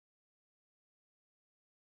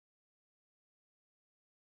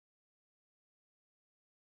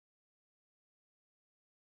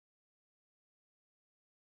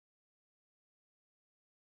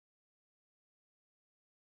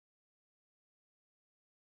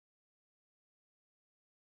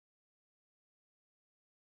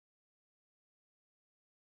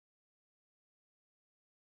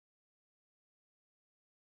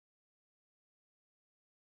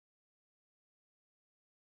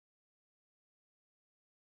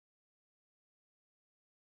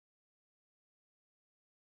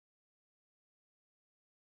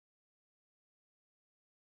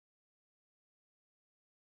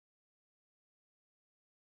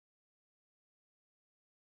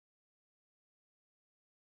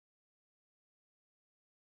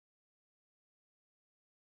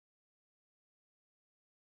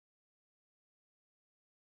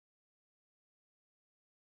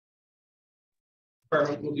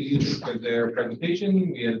department will be using for their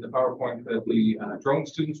presentation. We added the PowerPoint that the drone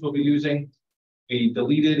students will be using. We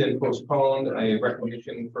deleted and postponed a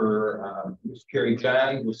recognition for Ms. Carrie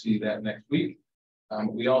John. We'll see that next week.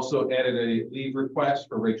 We also added a leave request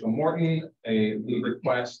for Rachel Morton, a leave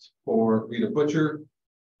request for Rita Butcher.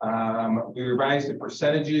 We revised the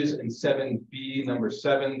percentages in 7B, number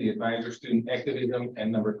 7, the advisor student activism, and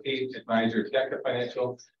number 8, advisor DECA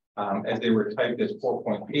financial, as they were typed as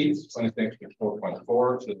 4.8, when it's actually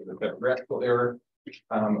 4.4, so there's a typographical error.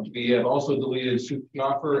 We have also deleted Sue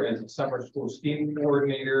Knopfer as a summer school STEAM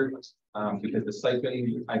coordinator because the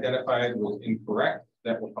stipend identified was incorrect.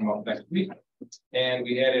 That will come up next week. And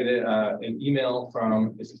we added an email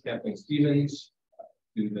from Mrs. Kathleen Stevens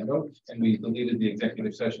to the notes, and we deleted the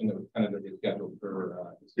executive session that was tentatively scheduled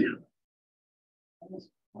for this evening.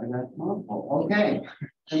 Okay,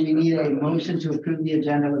 then we need a motion to approve the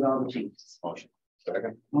agenda with all the changes. Motion.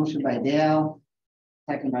 Second. Motion by Dale,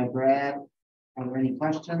 second by Brad. Are there any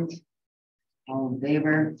questions? All in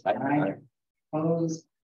favor? Aye. Opposed?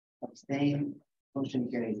 Abstained? Motion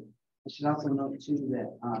carried. I should also note too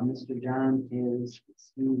that Mr. John is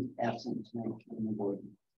absent tonight from the board.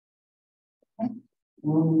 Okay.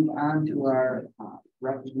 We'll move on to our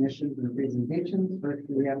recognitions and presentations. First,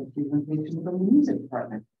 we have a presentation from the music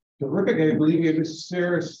department. Terrific. I believe it was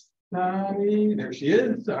Sarah Stani. There she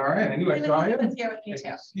is. All right. I knew I saw you. Here with me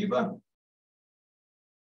too. Skiba.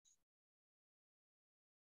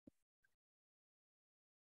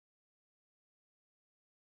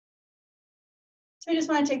 So I just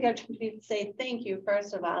want to take the opportunity to say thank you,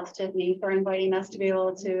 first of all, to Tiffany for inviting us to be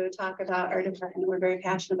able to talk about our department. We're very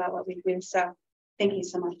passionate about what we do. So thank you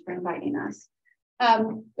so much for inviting us.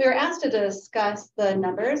 We were asked to discuss the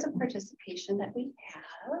numbers of participation that we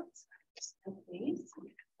have.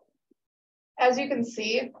 As you can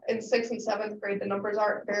see, in 6th and 7th grade, the numbers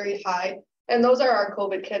aren't very high. And those are our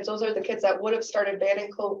COVID kids. Those are the kids that would have started band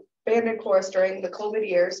and chorus during the COVID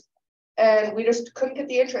years. And we just couldn't get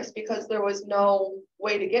the interest because there was no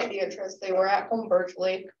way to get the interest. They were at home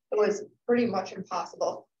virtually. It was pretty much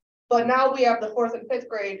impossible. But now we have the 4th and 5th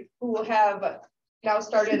grade who have now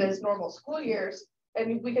started as normal school years.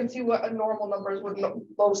 And we can see what a normal numbers would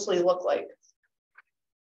mostly look like.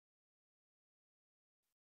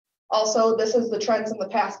 Also, this is the trends in the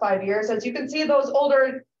past 5 years. As you can see, those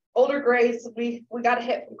older grades, we got a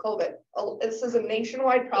hit from COVID. This is a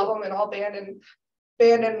nationwide problem in all band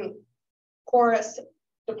and chorus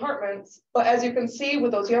departments. But as you can see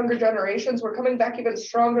with those younger generations, we're coming back even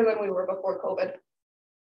stronger than we were before COVID.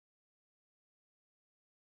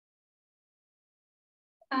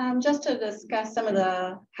 Just to discuss some of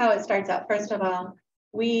how it starts out. First of all,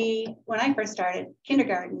 when I first started,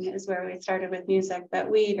 kindergarten is where we started with music,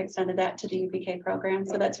 but we've extended that to the UPK program.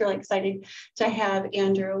 So that's really exciting to have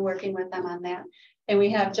Andrew working with them on that. And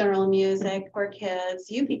we have general music for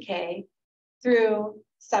kids, UPK, through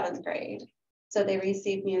 7th grade. So they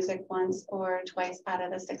receive music once or twice out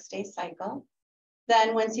of the 6-day cycle.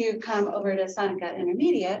 Then once you come over to Salamanca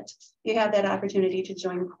Intermediate, you have that opportunity to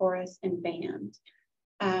join chorus and band.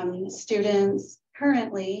 Students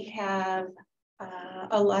currently have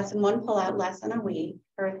one pull-out lesson a week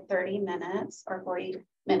for 30 minutes or 40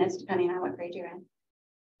 minutes, depending on what grade you're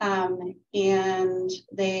in. And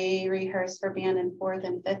they rehearse for band in 4th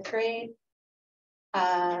and 5th grade,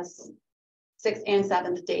 6th and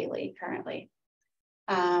 7th daily currently.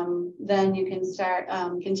 Then you can start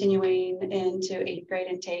continuing into 8th grade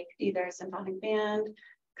and take either symphonic band,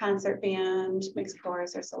 concert band, mixed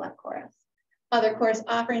chorus, or select chorus. Other course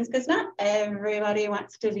offerings, because not everybody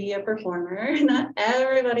wants to be a performer. Not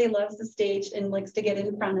everybody loves the stage and likes to get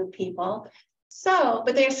in front of people. So,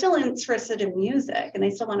 but they're still interested in music and they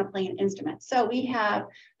still want to play an instrument. So we have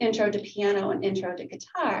intro to piano and intro to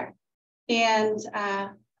guitar. And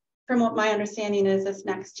from what my understanding is, this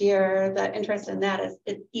next year, the interest in that is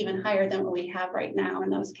even higher than what we have right now.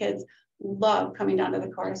 And those kids love coming down to the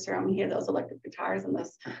chorus room. We hear those electric guitars and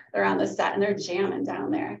they're on the set and they're jamming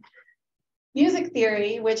down there. Music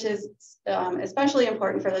theory, which is especially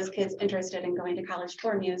important for those kids interested in going to college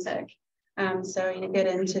for music. So you get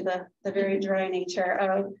into the very dry nature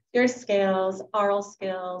of your scales, oral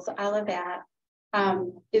skills, all of that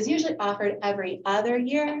is usually offered every other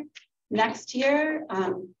year. Next year,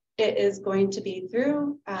 it is going to be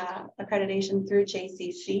through accreditation through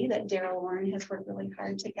JCC that Daryl Warren has worked really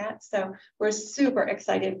hard to get. So we're super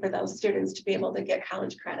excited for those students to be able to get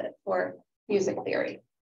college credit for music theory.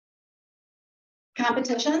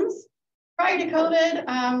 Competitions. Prior to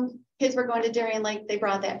COVID, kids were going to Darien Lake. They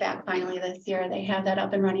brought that back finally this year. They have that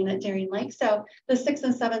up and running at Darien Lake. So the 6th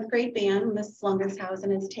and 7th grade band, Miss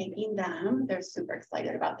Slungershausen, is taking them. They're super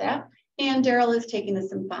excited about that. And Daryl is taking the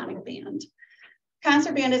symphonic band.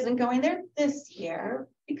 Concert band isn't going there this year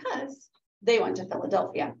because they went to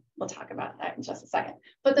Philadelphia. We'll talk about that in just a second.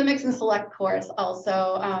 But the mix and select chorus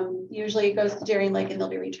also usually goes to Darien Lake, and they'll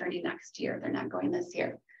be returning next year. They're not going this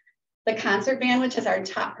year. The concert band, which is our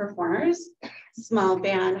top performers, small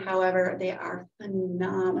band, however, they are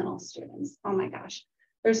phenomenal students. Oh my gosh,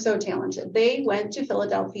 they're so talented. They went to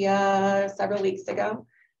Philadelphia several weeks ago.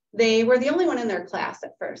 They were the only one in their class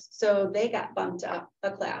at first. So they got bumped up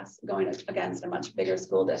a class going against a much bigger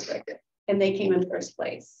school district, and they came in first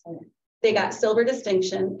place. They got silver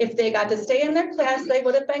distinction. If they got to stay in their class, they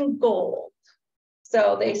would have been gold.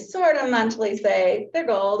 So they sort of mentally say they're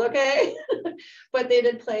gold, okay? But they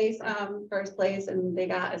did place first place, and they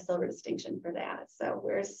got a silver distinction for that. So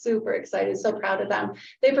we're super excited, so proud of them.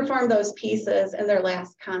 They performed those pieces in their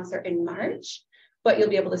last concert in March, but you'll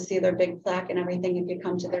be able to see their big plaque and everything if you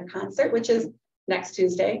come to their concert, which is next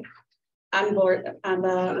Tuesday on board on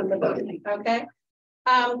the building, okay?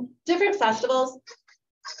 Different festivals.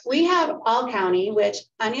 We have All County, which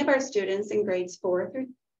any of our students in grades 4 through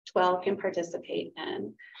 12 can participate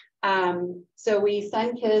in. So we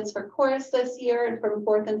send kids for chorus this year from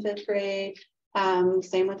 4th and 5th grade.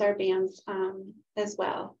 Same with our bands as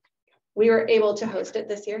well. We were able to host it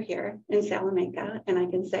this year here in Salamanca, and I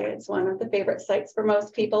can say it's one of the favorite sites for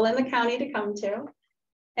most people in the county to come to.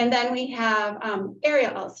 And then we have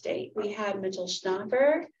area All-State. We had Mitchell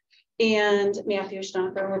Schnapper and Matthew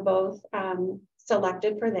Schnapper were both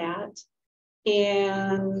selected for that.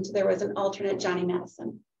 And there was an alternate, Johnny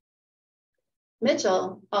Madison.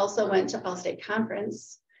 Mitchell also went to All-State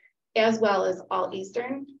Conference as well as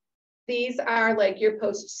All-Eastern. These are like your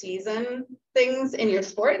postseason things in your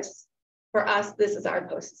sports. For us, this is our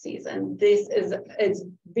postseason. It's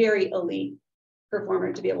very elite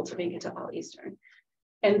performer to be able to make it to All-Eastern.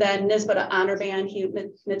 And then NYSBA Honor Band,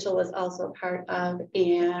 Mitchell was also part of,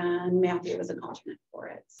 and Matthew was an alternate for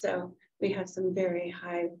it. So we have some very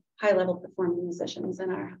high level performing musicians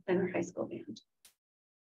in our high school band.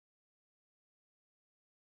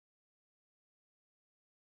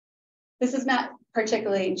 This is not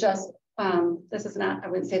particularly just, this is not, I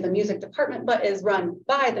wouldn't say the music department, but is run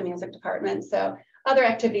by the music department. So other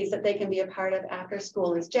activities that they can be a part of after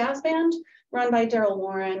school is jazz band, run by Daryl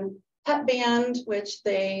Warren, pep band, which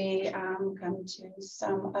they come to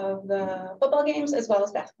some of the football games as well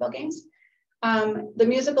as basketball games. The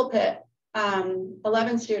musical pit,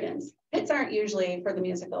 11 students. Pits aren't usually for the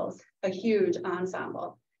musicals, a huge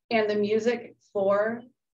ensemble. And the music for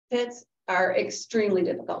pits are extremely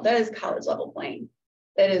difficult. That is college level playing.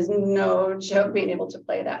 That is no joke being able to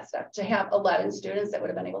play that stuff. To have 11 students that would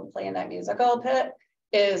have been able to play in that musical pit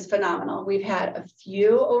is phenomenal. We've had a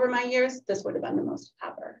few over my years. This would have been the most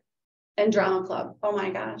ever. And drama club, oh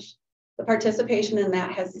my gosh. The participation in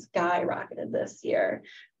that has skyrocketed this year.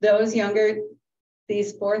 Those younger,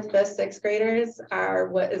 these 4th, 5th, 6th graders are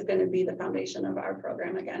what is going to be the foundation of our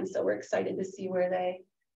program again. So we're excited to see where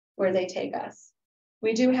they take us.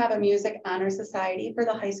 We do have a music honor society for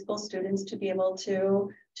the high school students to be able to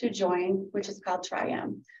join, which is called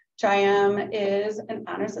TRIM. TRIM is an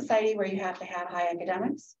honor society where you have to have high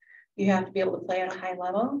academics. You have to be able to play at a high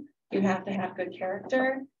level. You have to have good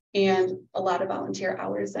character and a lot of volunteer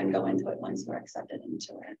hours then go into it once we're accepted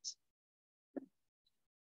into it.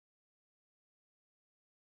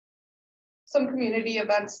 Some community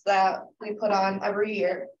events that we put on every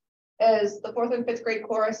year is the 4th and 5th grade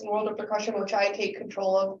chorus and World of Percussion, which I take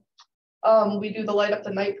control of. We do the Light Up the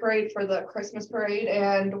Night parade for the Christmas parade.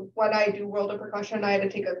 And when I do World of Percussion, I had to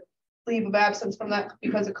take a leave of absence from that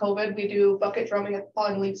because of COVID. We do bucket drumming at the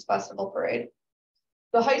Falling Leaves Festival parade.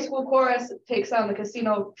 The high school chorus takes on the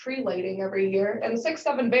casino tree lighting every year. And the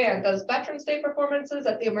 6-7 band does Veterans Day performances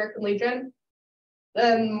at the American Legion.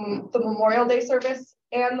 Then the Memorial Day service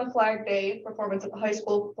and the Flag Day performance at the high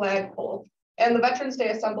school flagpole. And the Veterans Day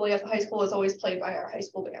assembly at the high school is always played by our high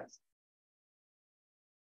school bands.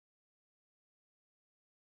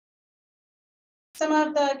 Some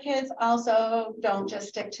of the kids also don't just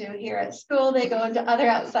stick to here at school, they go into other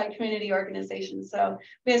outside community organizations. So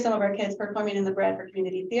we have some of our kids performing in the Bradford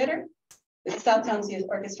Community Theater, the South Towns Youth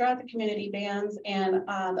Orchestra, the community bands, and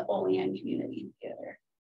the Olean Community Theater.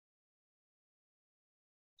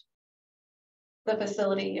 The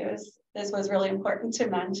facility use. This was really important to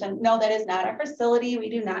mention. No, that is not our facility. We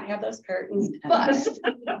do not have those curtains, but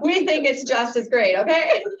we think it's just as great,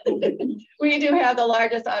 okay? We do have the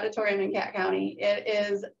largest auditorium in Cat County. It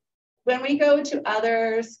is, when we go to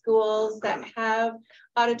other schools that have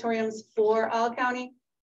auditoriums for All County,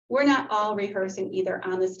 we're not all rehearsing either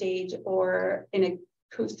on the stage or in an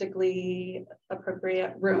acoustically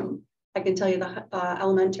appropriate room. I can tell you the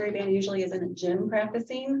elementary band usually is in a gym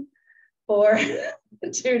practicing for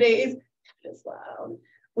 2 days. It's loud.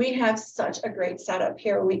 We have such a great setup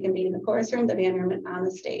here. We can be in the chorus room, the band room, and on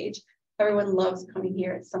the stage. Everyone loves coming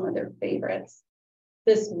here. It's some of their favorites.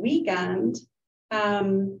 This weekend,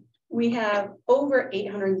 we have over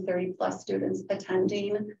 830 plus students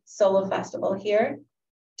attending Solo Festival here.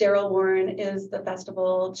 Daryl Warren is the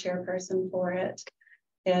festival chairperson for it.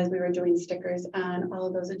 As we were doing stickers on all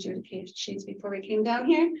of those adjudication sheets before we came down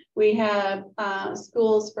here. We have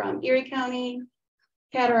schools from Erie County,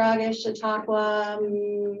 Cattaraugus, Chautauqua,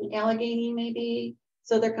 Allegheny maybe.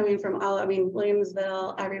 So they're coming from all, I mean,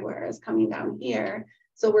 Williamsville, everywhere is coming down here.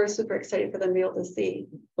 So we're super excited for them to be able to see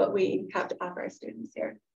what we have to offer our students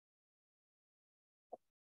here.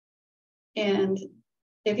 And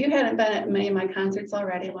if you hadn't been at many of my concerts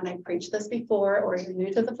already when I preached this before, or you're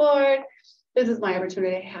new to the board, this is my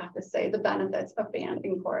opportunity. I have to say the benefits of band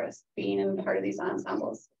and chorus, being in part of these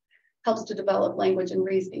ensembles, helps to develop language and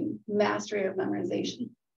reasoning, mastery of memorization,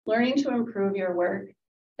 learning to improve your work.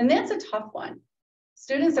 And that's a tough one.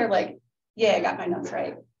 Students are like, yeah, I got my notes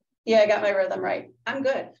right. Yeah, I got my rhythm right. I'm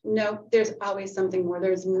good. No, there's always something more.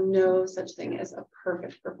 There's no such thing as a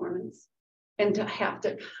perfect performance. And to have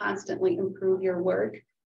to constantly improve your work,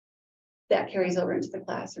 that carries over into the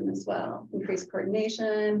classroom as well. Increased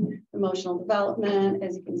coordination, emotional development,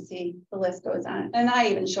 as you can see, the list goes on. And I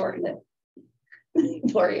even shortened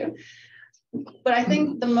it for you. But I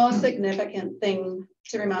think the most significant thing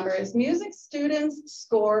to remember is music students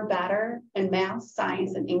score better in math,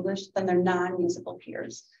 science, and English than their non-musical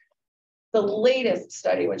peers. The latest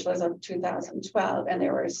study, which was of 2012, and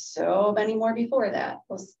there were so many more before that,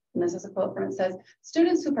 and this is a quote from it, says,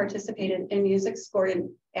 students who participated in music scored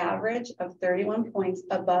an average of 31 points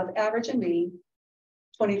above average in reading,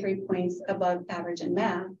 23 points above average in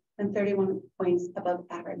math, and 31 points above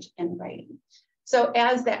average in writing. So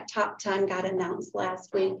as that top 10 got announced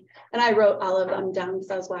last week, and I wrote all of them down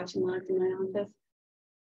because I was watching live in my office,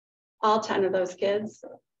 all 10 of those kids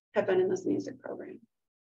have been in this music program.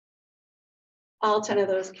 All 10 of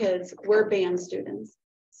those kids were band students.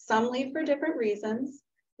 Some leave for different reasons,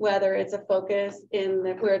 whether it's a focus in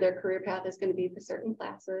where their career path is going to be for certain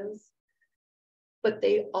classes. But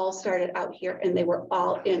they all started out here and they were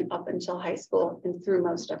all in up until high school and through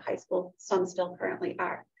most of high school. Some still currently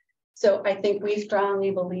are. So I think we strongly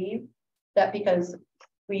believe that because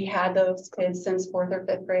we had those kids since 4th or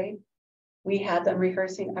 5th grade, we had them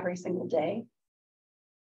rehearsing every single day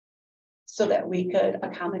so that we could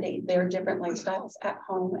accommodate their different lifestyles at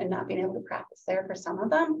home and not being able to practice there for some of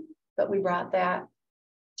them. But we brought that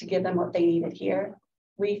to give them what they needed here.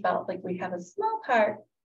 We felt like we have a small part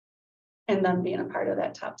in them being a part of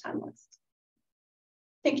that top 10 list.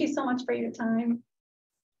 Thank you so much for your time.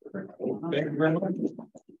 Thank you very much.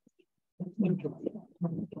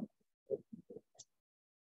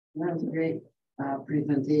 That was a great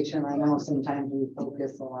presentation. I know sometimes we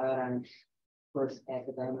focus a lot on first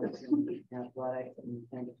academics and athletics and we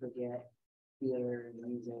tend to forget theater and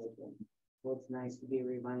music. And so it's nice to be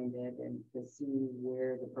reminded and to see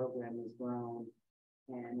where the program has grown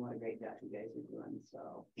and what a great job you guys are doing.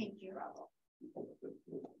 So Thank you. Bravo.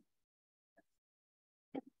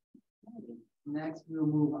 Next, we'll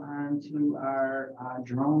move on to our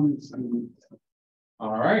drone students.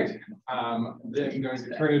 All right. Then I'm going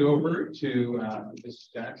to turn it over to Ms.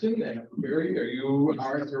 Johnson and Barry. You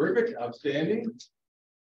are terrific, outstanding.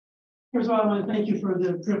 First of all, I want to thank you for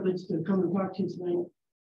the privilege to come and talk to you tonight.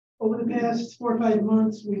 Over the past 4 or 5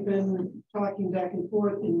 months, we've been talking back and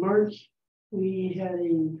forth. In March, we had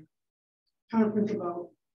a conference about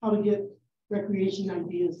how to get recreation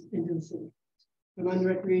ideas into the city. I'm on the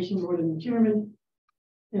recreation board and the chairman.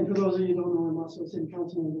 And for those of you who don't know, I'm also a city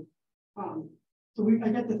council member. So I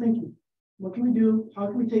got to thinking, what can we do? How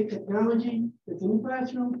can we take technology that's in the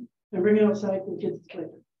classroom and bring it outside for the kids to play?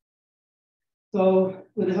 So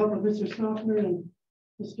with the help of Mr. Snoffner and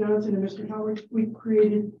Ms. Johnson and Mr. Howard, we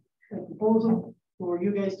created a proposal for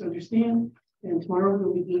you guys to understand. And tomorrow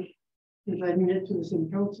we'll be presenting it to the city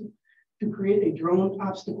council to create a drone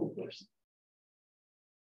obstacle course.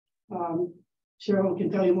 Cheryl can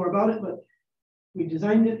tell you more about it, but we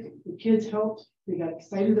designed it, the kids helped, they got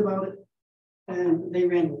excited about it, and they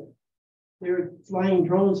ran with it. They were flying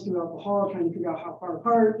drones throughout the hall, trying to figure out how far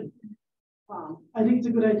apart. I think it's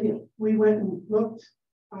a good idea. We went and looked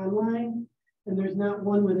online, and there's not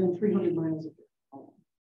one within 300 miles of here.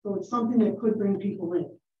 So it's something that could bring people in.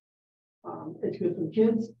 It's good for the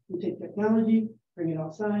kids. We take technology, bring it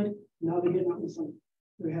outside. Now they're getting out in the sun.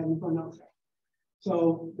 They're having fun outside.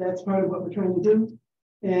 So that's part of what we're trying to do.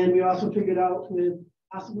 And we also figured out with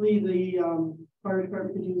possibly the fire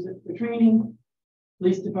department could use it for training,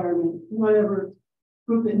 police department, whatever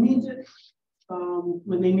group that needs it.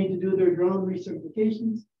 When they need to do their drone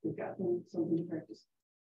recertifications, they've got something to practice.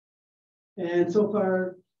 And so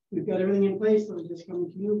far, we've got everything in place, so we're just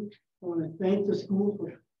coming to you. I want to thank the school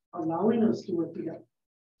for allowing us to work together.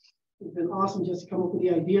 It's been awesome just to come up with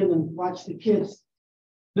the idea and then watch the kids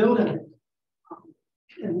build on it.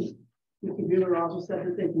 And the computer also said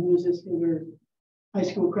that they can use this for their high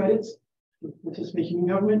school credits, which is Michigan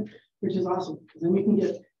government, which is awesome. Then we can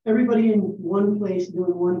get everybody in one place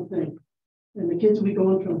doing one thing. And the kids will be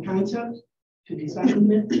going from concept to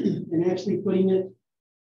designing it and actually putting it,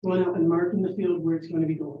 going out and marking the field where it's going to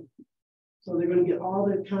be going. So they're going to get all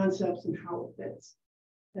their concepts and how it fits.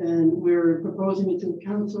 And we're proposing it to the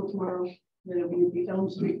council tomorrow. That it'll be at the Elm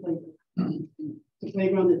Street playground. The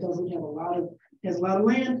playground that doesn't have has a lot of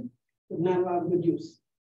land, but not a lot of good use.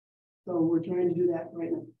 So we're trying to do that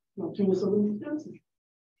right now. I'll turn this over to Johnson.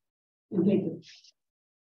 And thank you.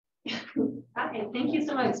 Okay, thank you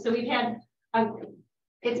so much. So we've had,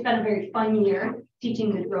 it's been a very fun year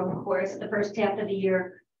teaching the drone course. The first half of the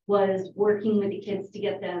year was working with the kids to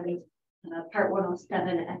get them Part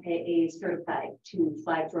 107 FAA certified to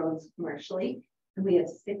fly drones commercially. And we have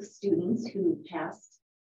 6 students who passed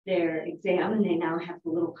their exam, and they now have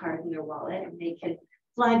the little card in their wallet, and they can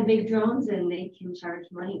fly the big drones and they can charge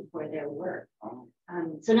money for their work.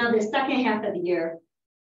 So now the second half of the year,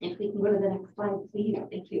 if we can go to the next slide, please.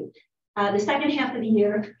 Thank you. The second half of the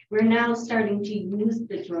year, we're now starting to use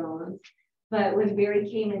the drones. But when Barry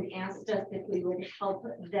came and asked us if we would help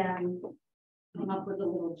them come up with a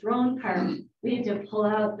little drone cart, we had to pull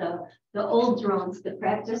out the old drones, the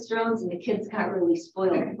practice drones, and the kids got really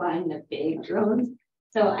spoiled flying the big drones.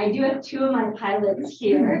 So I do have 2 of my pilots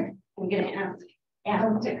here. I'm going to ask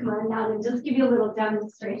Adam to come on down and just give you a little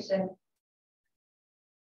demonstration.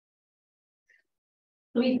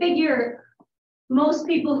 So we figure most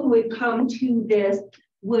people who would come to this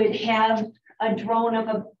would have a drone of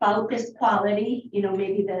about this quality, you know,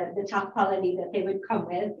 maybe the top quality that they would come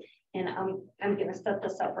with. And I'm going to set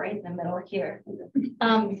this up right in the middle here.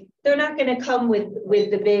 They're not going to come with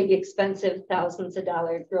the big, expensive thousands of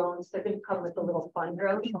dollar drones. They're going to come with the little fun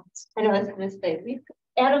drones. I know I was going to say,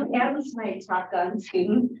 Adam's my shotgun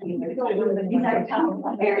student. He's our top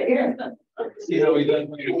player. See how he does.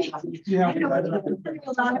 See how he does.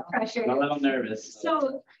 A lot of pressure. I'm a little nervous.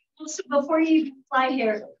 So before you fly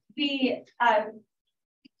here,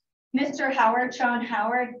 Mr. Howard, Sean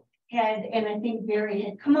Howard, and I think Barry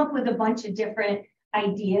had come up with a bunch of different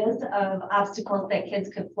ideas of obstacles that kids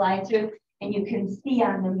could fly through. And you can see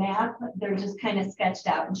on the map, they're just kind of sketched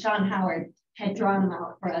out. And Sean Howard had drawn them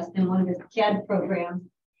out for us in one of his CAD programs.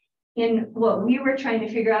 And what we were trying to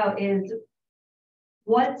figure out is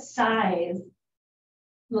what size,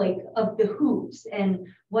 like, of the hoops and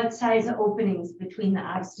what size openings between the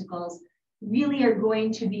obstacles really are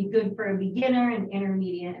going to be good for a beginner, an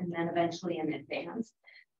intermediate, and then eventually an advanced.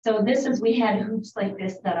 So we had hoops like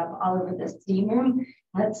this set up all over the steam room.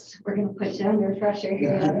 We're going to put you under pressure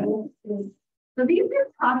here. So these are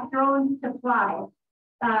tough drones to fly.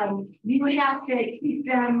 You would have to keep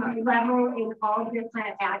them level in all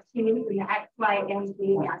different axes, the X, Y, and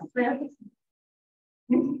Z axis.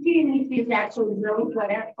 This is actually really good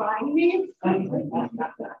at flying these.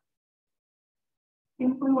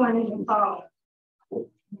 If we wanted to fall.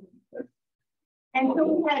 And so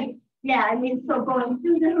we had, yeah, I mean, so going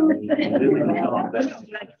through the hoops.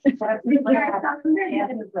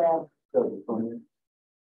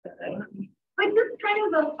 But it's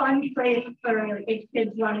kind of a fun place for if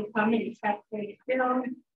kids want to come and check their film,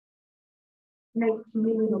 make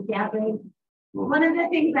community gathering. One of the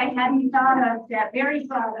things I hadn't thought of that Barry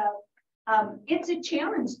thought of, it's a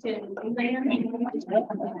challenge to land.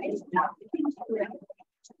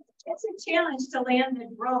 It's a challenge to land the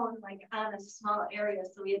drone like on a small area.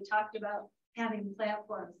 So we had talked about having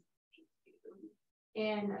platforms.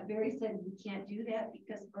 And Barry said we can't do that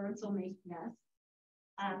because birds will make nests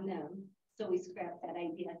on them. So we scrapped that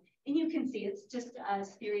idea. And you can see it's just a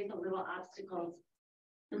series of little obstacles.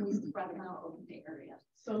 And we spread them out over the area.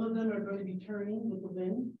 Some of them are going to be turning with the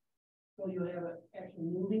wind. So you'll have an actual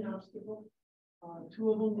moving obstacle.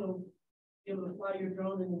 2 of them will be able to fly your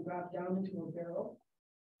drone and then drop down into a barrel.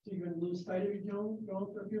 So you're going to lose sight of your drone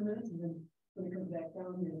for a few minutes, and then when it comes back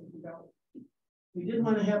down, you go. We didn't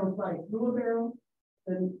want to have them fly through a barrel.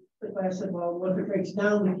 Then the class said, well, what if it breaks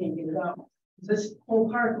down? We can't get it out. This whole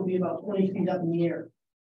park will be about 20 feet up in the air,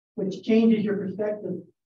 which changes your perspective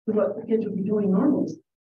to what the kids would be doing normally.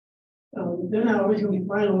 They're not always going to be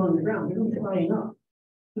flying along the ground. They're going to be flying up.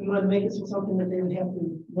 We want to make it something that they would have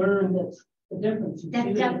to learn that's the difference.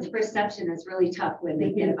 That depth perception is really tough when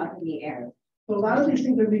they get up in the air. So a lot of these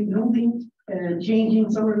things are being moving and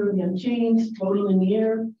changing, some are going to be unchanged, floating in the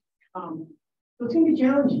air. So it's going to be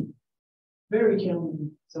challenging, very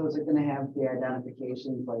challenging. So is it gonna have the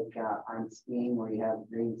identifications like on skiing where you have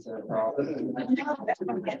green circle?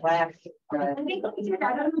 Black, I think we did.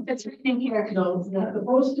 I don't know if it's written here. No, it's not. The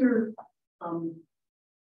poster, Jenny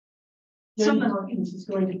Some- Hawkins is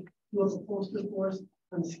going to do us a poster for us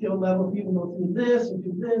on skill level. People go through this and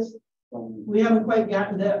do this. We haven't quite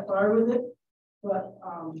gotten that far with it, but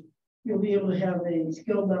you'll be able to have a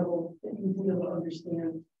skill level that you'll be able to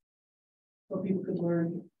understand so people could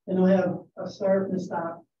learn. And we'll have a start and a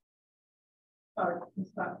stop. Start and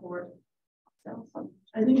stop for it. So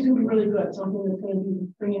I think it's gonna be really good. Something that's gonna be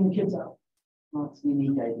bringing the kids out. Well, it's a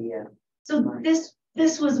unique idea. So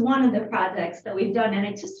this was one of the projects that we've done, and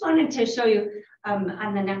I just wanted to show you on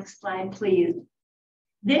the next slide, please.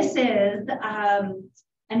 This is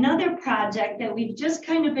another project that we've just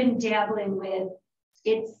kind of been dabbling with.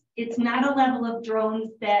 It's not a level of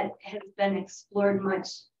drones that has been explored much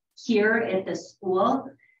here at the school.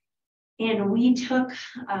 And we took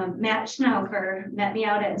Matt Schnaufer, met me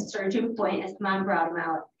out at Surgeon Point, his mom brought him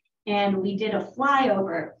out, and we did a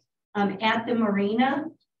flyover at the marina.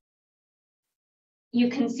 You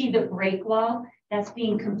can see the break wall that's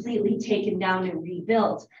being completely taken down and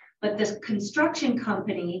rebuilt, but this construction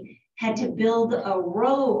company had to build a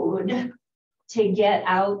road to get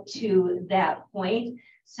out to that point.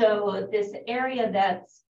 So this area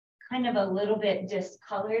that's kind of a little bit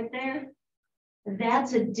discolored there,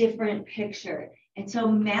 that's a different picture. And so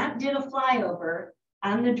Matt did a flyover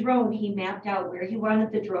on the drone. He mapped out where he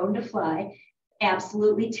wanted the drone to fly.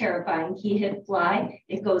 Absolutely terrifying. He hit fly,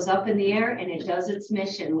 it goes up in the air and it does its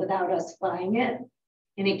mission without us flying it.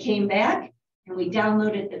 And it came back and we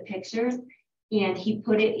downloaded the pictures and he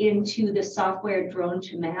put it into the software Drone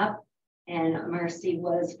to Map. And Marcy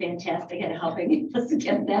was fantastic at helping us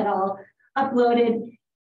get that all uploaded.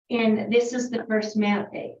 And this is the first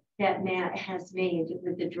map that Matt has made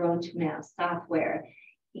with the Drone to Map software.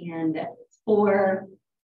 And for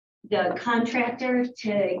the contractor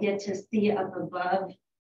to get to see up above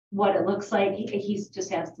what it looks like, he's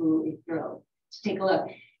just absolutely thrilled to take a look.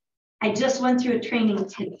 I just went through a training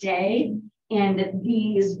today, and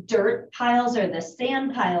these dirt piles or the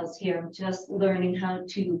sand piles here, I'm just learning how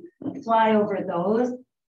to fly over those.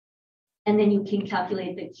 And then you can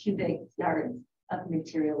calculate the cubic yards of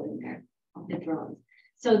material in there, of the drones.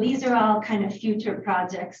 So these are all kind of future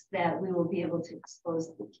projects that we will be able to expose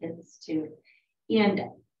the kids to. And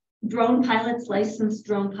drone pilots, licensed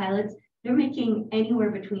drone pilots, they're making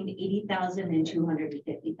anywhere between $80,000 and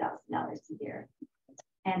 $250,000 a year.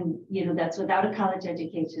 And you know, that's without a college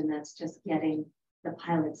education, that's just getting the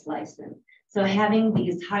pilot's license. So having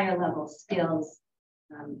these higher level skills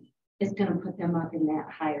is going to put them up in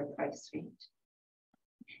that higher price range.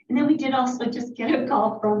 And then we did also just get a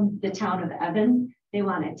call from the town of Evans. They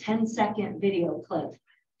want a 10-second video clip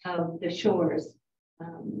of the shores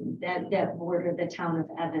that border the town of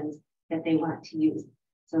Evans that they want to use.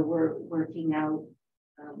 So we're working out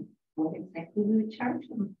what exactly we would charge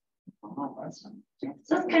them. So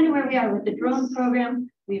that's kind of where we are with the drone program.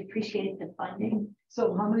 We appreciate the funding.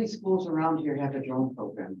 So how many schools around here have a drone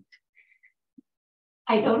program?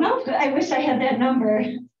 I don't know. I wish I had that number.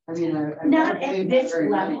 I mean, Not at this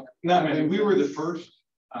level. Not many. We were the first,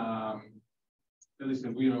 at least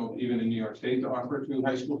we know, even in New York State, to offer to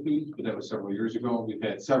high school students, but that was several years ago. We've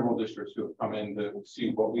had several districts who have come in to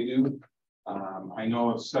see what we do. I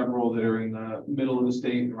know of several that are in the middle of the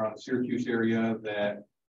state, around the Syracuse area, that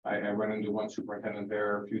I run into one superintendent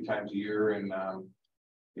there a few times a year, and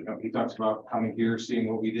you know, he talks about coming here, seeing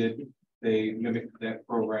what we did. They mimicked that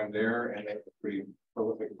program there, and it's a pretty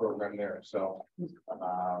prolific program there. So,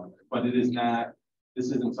 but it is not. This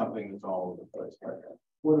isn't something that's all over the place right now.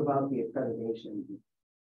 What about the accreditation?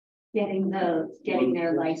 Getting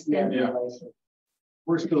their license. Yeah.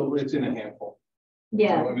 We're still, it's in a handful.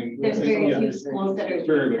 Yeah. So, I mean, There's very few schools that are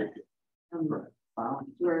very doing good.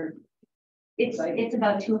 that. It's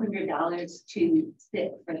about $200 to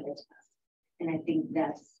sit for the test. And I think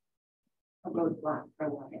that's a roadblock for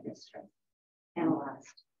a lot of districts and a lot.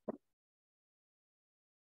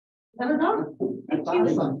 I don't know. That's Thank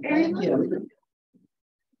you awesome. very Thank much. you.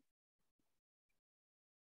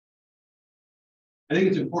 I think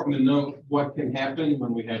it's important to know what can happen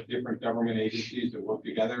when we have different government agencies that work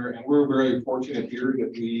together. And we're very fortunate here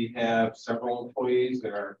that we have several employees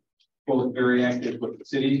that are both very active with the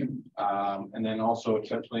city, and then also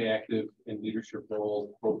exceptionally active in leadership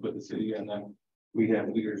roles, both with the city, and then we have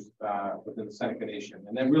leaders within the Seneca Nation.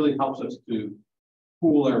 And that really helps us to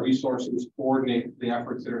pool our resources, coordinate the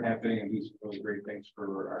efforts that are happening, and do some really great things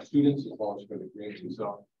for our students as well as for the community.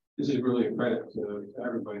 So this is really a credit to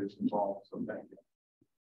everybody that's involved. So thank you.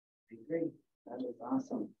 I agree. That is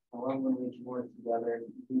awesome. I love when we can work together and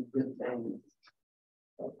do good things.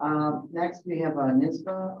 Next, we have a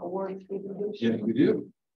NISBA award presentation. Yes, we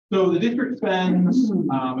do. So the district spends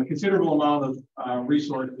a considerable amount of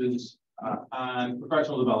resources on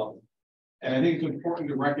professional development. And I think it's important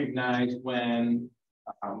to recognize when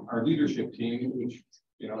our leadership team, which,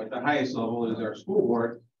 you know, at the highest level is our school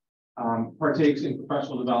board, partakes in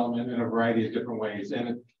professional development in a variety of different ways.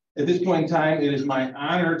 And at this point in time, it is my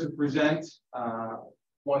honor to present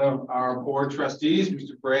one of our board trustees,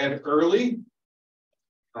 Mr. Brad Early,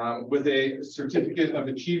 with a certificate of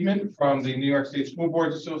achievement from the New York State School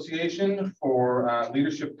Boards Association for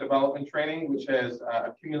leadership development training, which has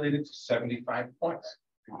accumulated to 75 points.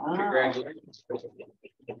 Wow. Congratulations.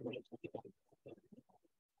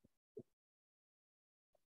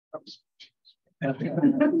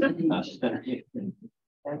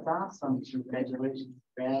 That's awesome. Congratulations,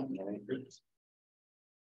 Brad.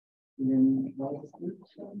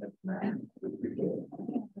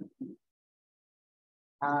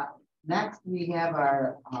 Next, we have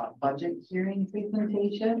our budget hearing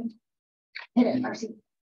presentation. Marcy.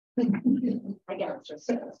 I got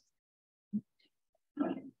it.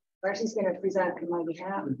 Marcy's going to present on my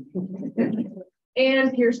behalf.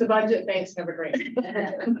 And here's the budget. Thanks. Have a great day.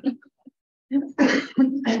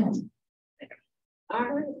 All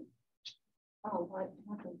right. Oh, what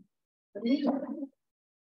happened?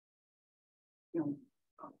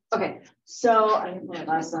 Okay, so I have my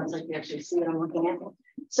last sounds like you actually see what I'm looking at.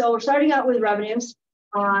 So we're starting out with revenues.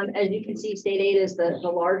 As you can see, state aid is the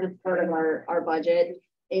largest part of our budget.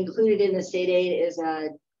 Included in the state aid is a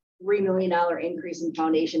 $3 million increase in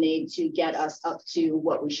foundation aid to get us up to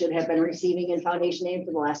what we should have been receiving in foundation aid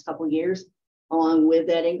for the last couple of years. Along with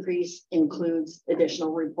that increase includes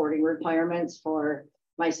additional reporting requirements for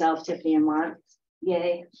myself, Tiffany, and Mark.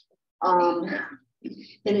 Yay.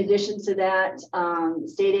 In addition to that,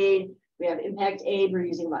 state aid, we have impact aid. We're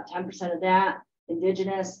using about 10% of that.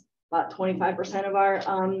 Indigenous, about 25% of our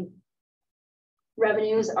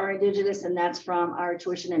revenues are indigenous, and that's from our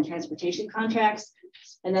tuition and transportation contracts.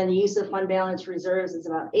 And then the use of fund balance reserves is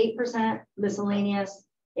about 8%. Miscellaneous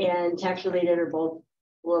and tax related are both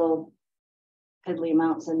little piddly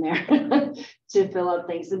amounts in there to fill up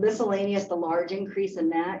things. The miscellaneous, the large increase in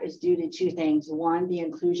that is due to two things. One, the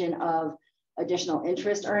inclusion of additional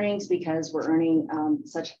interest earnings because we're earning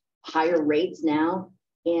such higher rates now.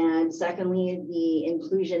 And secondly, the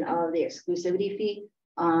inclusion of the exclusivity fee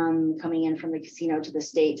coming in from the casino to the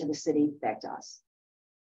state, to the city, back to us.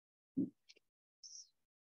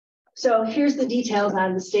 So here's the details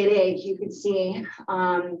on the state aid. You can see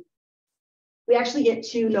we actually get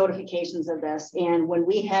two notifications of this. And when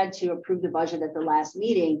we had to approve the budget at the last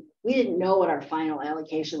meeting, we didn't know what our final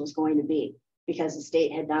allocation was going to be because the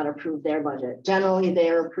state had not approved their budget. Generally, they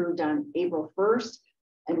are approved on April 1st,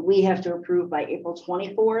 and we have to approve by April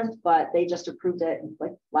 24th, but they just approved it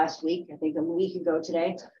like last week, I think a week ago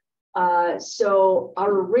today. So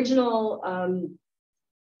our original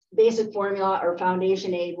basic formula or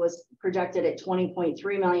foundation aid was projected at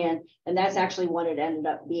 20.3 million, and that's actually what it ended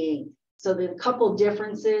up being. So the couple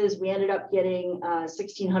differences, we ended up getting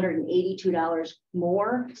 $1,682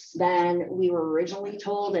 more than we were originally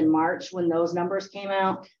told in March when those numbers came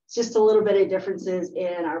out. It's just a little bit of differences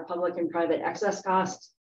in our public and private excess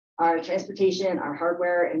costs, our transportation, our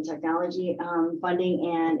hardware and technology funding,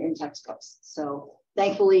 and in textbooks. So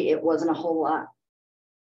thankfully, it wasn't a whole lot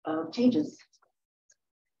of changes.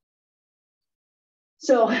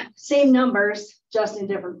 So same numbers, just in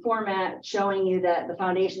different format, showing you that the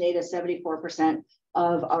foundation aid is 74%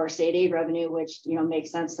 of our state aid revenue, which makes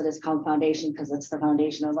sense that it's called foundation because it's the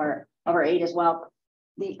foundation of our aid as well.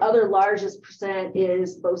 The other largest percent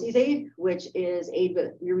is BOCES aid, which is aid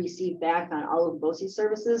that we receive back on all of the BOCES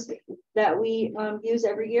services that we use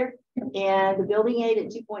every year. And the building aid at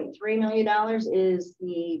 $2.3 million is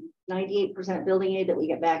the 98% building aid that we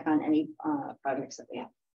get back on any projects that we have.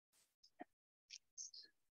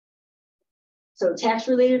 So tax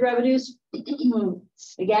related revenues,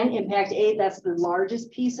 again, impact aid, that's the largest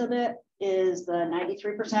piece of it, is the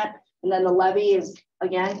 93%. And then the levy is,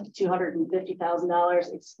 again, $250,000,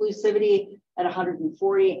 exclusivity at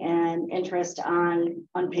 $140,000, and interest on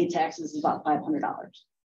unpaid taxes is about $500.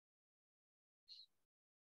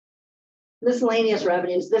 Miscellaneous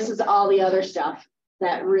revenues, this is all the other stuff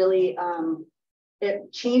that really,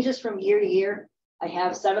 it changes from year to year. I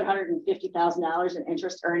have $750,000 in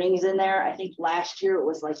interest earnings in there. I think last year it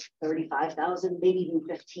was like 35,000, maybe even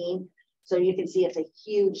 15. So you can see it's a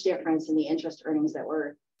huge difference in the interest earnings that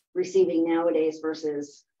we're receiving nowadays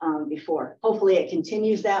versus before. Hopefully it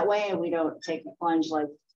continues that way and we don't take the plunge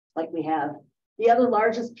like we have. The other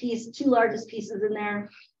largest piece, two largest pieces in there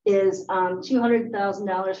is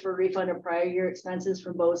 $200,000 for refund of prior year expenses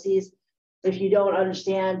for BOCES. If you don't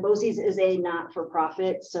understand, BOCES is a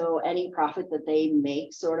not-for-profit, so any profit that they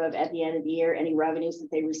make sort of at the end of the year, any revenues that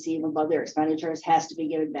they receive above their expenditures has to be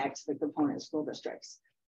given back to the component school districts.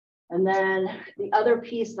 And then the other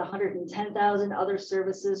piece, the $110,000 other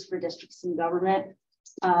services for districts and government.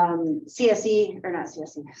 CSE, or not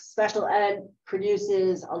CSE, special ed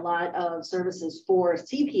produces a lot of services for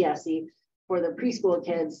CPSE, for the preschool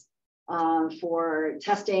kids, for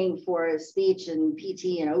testing, for speech and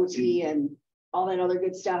PT and OT and all that other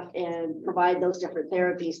good stuff, and provide those different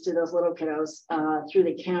therapies to those little kiddos through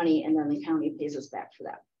the county, and then the county pays us back for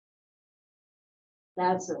that.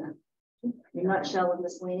 That's a nutshell of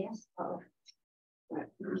miscellaneous.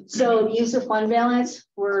 So the use of fund balance,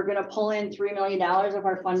 we're going to pull in $3 million of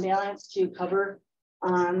our fund balance to cover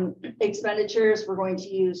expenditures. We're going to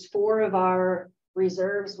use 4 of our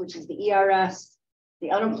reserves, which is the ERS,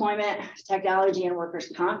 the unemployment, technology, and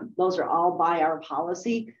workers' comp. Those are all by our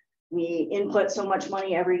policy. We input so much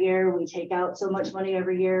money every year, we take out so much money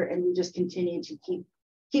every year, and we just continue to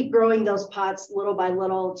keep growing those pots little by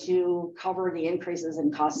little to cover the increases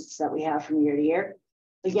in costs that we have from year to year.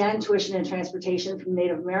 Again, tuition and transportation from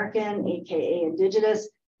Native American, AKA Indigenous.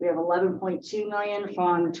 We have 11.2 million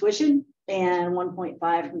from tuition and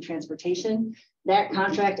 1.5 from transportation. That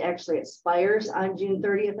contract actually expires on June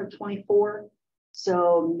 30th of 24.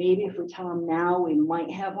 So maybe if we tell them now, we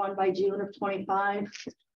might have one by June of 25.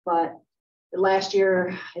 But last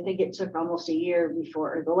year, I think it took almost a year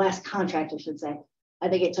before, or the last contract, I should say, I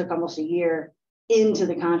think it took almost a year into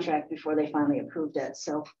the contract before they finally approved it.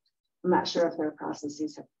 So I'm not sure if their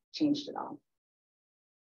processes have changed at all.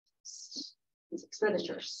 These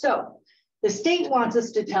expenditures. So the state wants us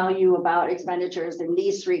to tell you about expenditures in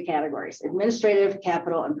these 3 categories: administrative,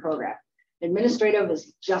 capital, and program. Administrative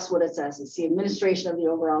is just what it says. It's the administration of the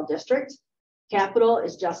overall district. Capital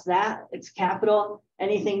is just that. It's capital,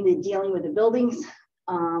 anything that dealing with the buildings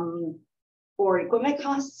or equipment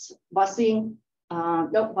costs, busing.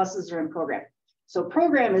 Nope, buses are in program. So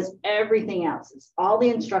program is everything else. It's all the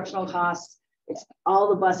instructional costs. It's all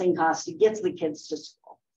the busing costs to get the kids to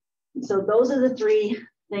school. So those are the 3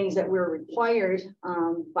 things that we're required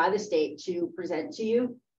by the state to present to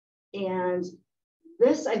you. And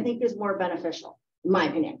this, I think, is more beneficial, in my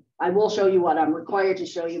opinion. I will show you what I'm required to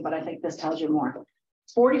show you, but I think this tells you more.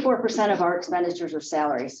 44% of our expenditures are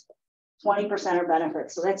salaries, 20% are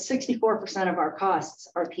benefits. So that's 64% of our costs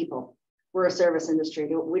are people. We're a service industry.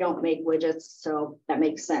 We don't make widgets, so that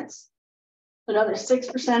makes sense. Another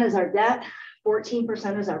 6% is our debt,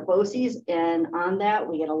 14% is our BOCES, and on that,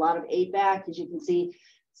 we get a lot of aid back. As you can see,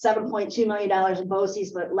 $7.2 million in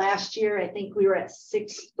BOCES, but last year, I think we were at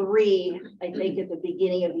 6.3, I think at the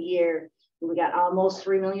beginning of the year. We got almost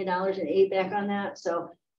 $3 million in aid back on that. So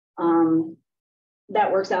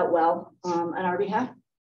that works out well on our behalf.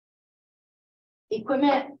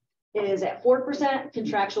 Equipment is at 4%,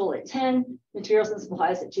 contractual at 10%, materials and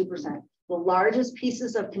supplies at 2%. The largest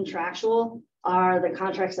pieces of contractual are the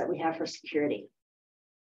contracts that we have for security.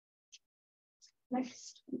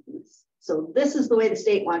 Next. So this is the way the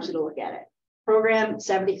state wants you to look at it. Program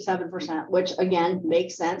 77%, which again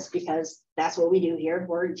makes sense because that's what we do here.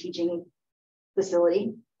 We're a teaching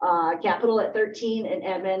facility. Capital at 13% and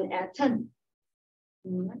admin at 10%.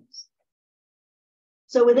 Next.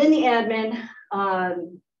 So within the admin,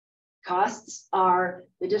 costs are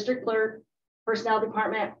the district clerk, personnel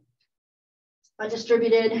department,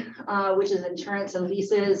 undistributed, which is insurance and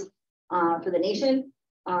leases for the nation,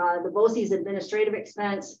 the BOCES administrative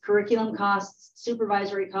expense, curriculum costs,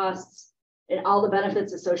 supervisory costs, and all the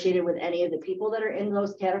benefits associated with any of the people that are in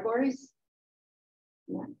those categories.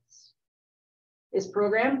 Next is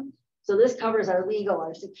program. So this covers our legal,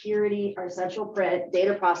 our security, our central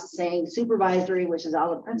data processing, supervisory, which is all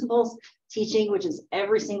the principals, teaching, which is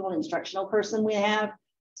every single instructional person we have,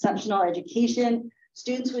 exceptional education,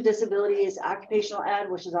 students with disabilities, occupational ed,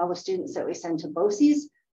 which is all the students that we send to BOCES,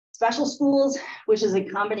 special schools, which is a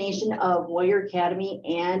combination of Warrior Academy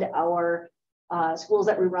and our schools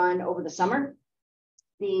that we run over the summer.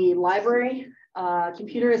 The library,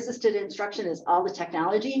 computer assisted instruction is all the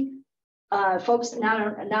technology. Folks,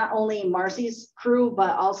 not only Marcy's crew,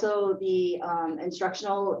 but also the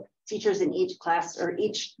instructional teachers in each class or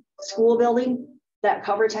each school building that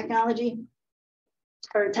cover technology.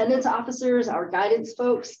 Our attendance officers, our guidance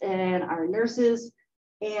folks, and our nurses,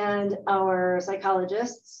 and our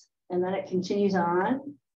psychologists. And then it continues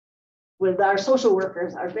on. with our social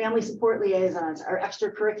workers, our family support liaisons, our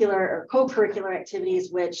extracurricular or co-curricular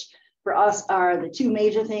activities, which for us are the two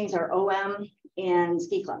major things, are OM and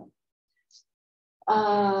ski club.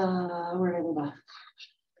 Where did we go?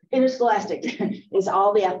 Interscholastic is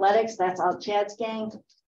all the athletics, that's all Chad's gang.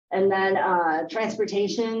 And then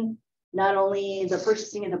transportation, not only the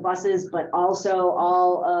purchasing of the buses, but also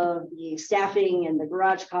all of the staffing and the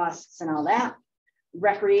garage costs and all that.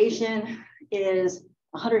 Recreation is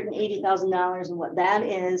 $180,000, and what that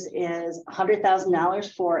is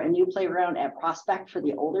 $100,000 for a new playground at Prospect for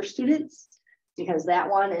the older students, because that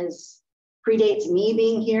one predates me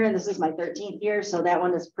being here, and this is my 13th year, so that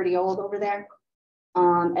one is pretty old over there.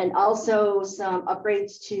 And also some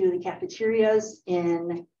upgrades to the cafeterias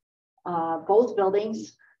in both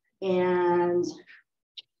buildings and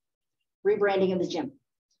rebranding of the gym.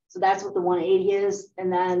 So that's what the 180 is.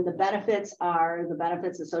 And then the benefits are the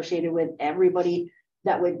benefits associated with everybody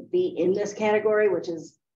that would be in this category, which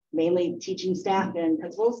is mainly teaching staff and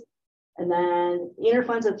principals. And then the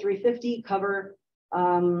interfunds of 350 cover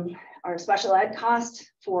our special ed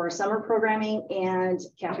cost for summer programming and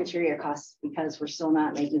cafeteria costs, because we're still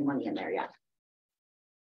not making money in there yet.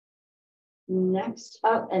 Next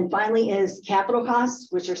up, and finally, is capital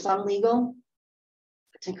costs, which are some legal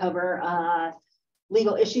to cover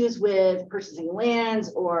legal issues with purchasing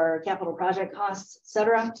lands or capital project costs,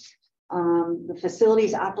 etc. The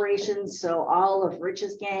facilities operations, so all of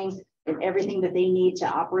Rich's gang and everything that they need to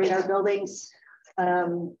operate our buildings.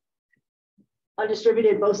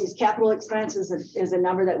 Undistributed BOCES capital expenses is a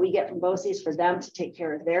number that we get from BOCES for them to take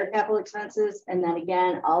care of their capital expenses. And then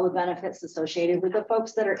again, all the benefits associated with the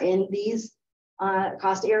folks that are in these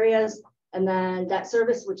cost areas. And then debt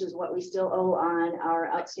service, which is what we still owe on our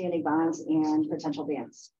outstanding bonds and potential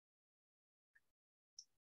bans.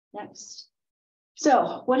 Next.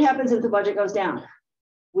 So what happens if the budget goes down?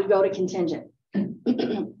 We go to contingent.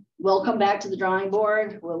 We'll come back to the drawing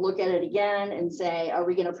board. We'll look at it again and say, are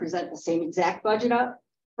we going to present the same exact budget up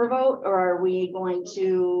for vote? Or are we going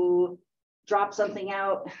to drop something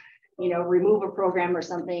out, remove a program or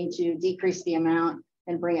something to decrease the amount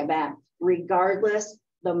and bring it back? Regardless,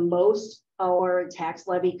 the most our tax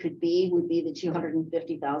levy would be the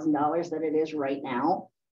 $250,000 that it is right now.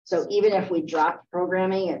 So even if we drop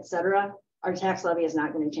programming, et cetera, our tax levy is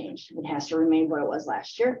not going to change. It has to remain what it was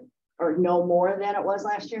last year, or no more than it was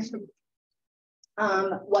last year.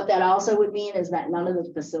 What that also would mean is that none of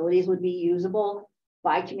the facilities would be usable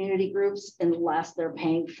by community groups unless they're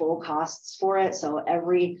paying full costs for it. So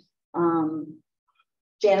every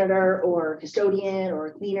janitor or custodian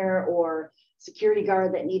or cleaner or security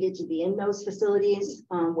guard that needed to be in those facilities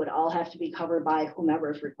would all have to be covered by whomever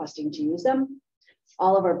is requesting to use them.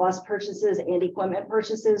 All of our bus purchases and equipment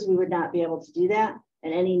purchases, we would not be able to do that.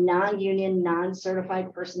 And any non-union,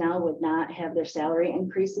 non-certified personnel would not have their salary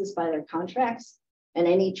increases by their contracts, and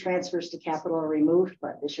any transfers to capital are removed,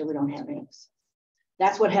 but this year we don't have any.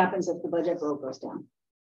 That's what happens if the budget vote goes down.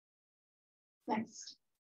 Next.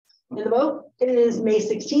 And the vote is May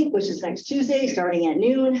 16th, which is next Tuesday, starting at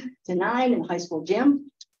noon to 9 in the high school gym.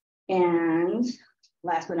 And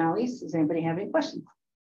last but not least, does anybody have any questions?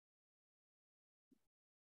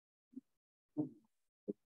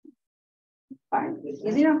 All right,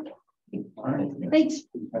 easy enough. All right. Thanks.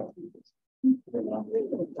 If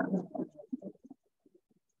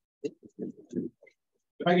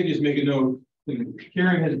I could just make a note,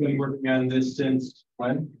 Karen has been working on this since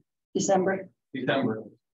when? December.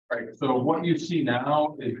 Right. So what you see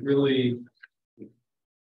now is really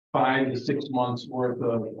 5 to 6 months worth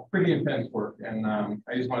of pretty intense work. And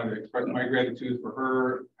I just wanted to express my gratitude for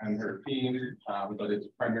her and her team, but it's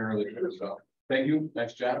primarily her. So thank you.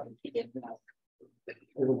 Nice job.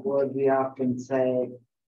 To the board, we often say,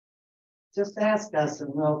 just ask us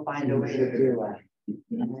and we'll find a way to do it.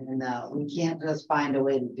 And we can't just find a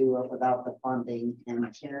way to do it without the funding. And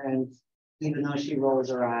Karen, even though she rolls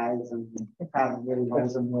her eyes and probably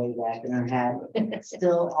rolls them way back in her head,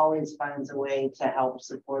 still always finds a way to help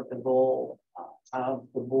support the goal of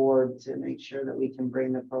the board to make sure that we can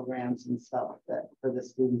bring the programs and stuff that for the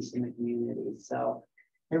students in the community. So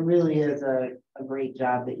it really is a great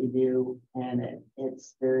job that you do, and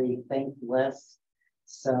it's very thankless.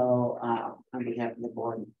 So on behalf of the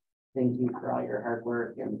board, thank you for all your hard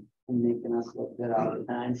work and making us look good all the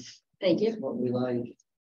time. Thank you. That's what we like.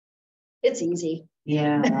 It's easy.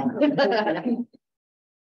 Yeah.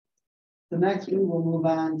 So next we will move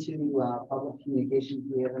on to public communications.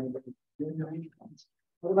 Do we have anybody?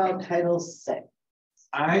 What about Title VI?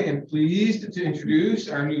 I am pleased to introduce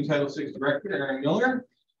our new Title VI Director, Erin Miller.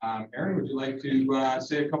 Erin, would you like to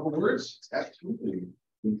say a couple words? Absolutely.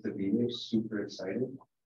 Good to be here. Super excited.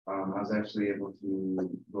 I was actually able to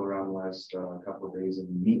go around the last couple of days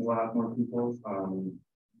and meet a lot more people,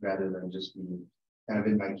 rather than just be kind of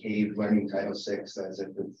in my cave learning Title VI as if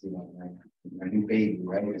it's, you know, my new baby,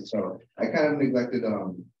 right? And so I kind of neglected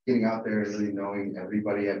getting out there and really knowing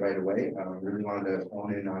everybody right away. I really wanted to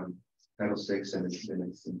hone in on Title VI in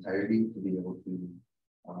its entirety to be able to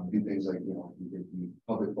do things like, you know, we did the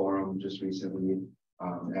public forum just recently.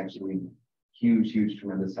 Actually, huge,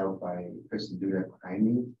 tremendous help by Kristen Dudek behind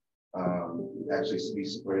me. Actually, we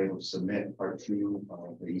were able to submit part 2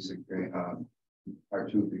 of the ESIC grant,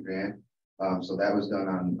 part 2 of the grant. So that was done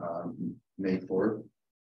on May 4th.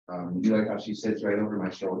 You like how she sits right over my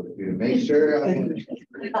shoulder to make sure.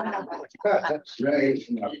 Right.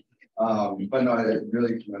 But no, it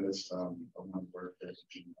really tremendous amount of work that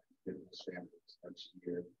you get this family each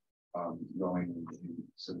year going and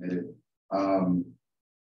submitted.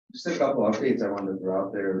 Just a couple updates I wanted to throw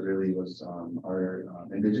out there really was our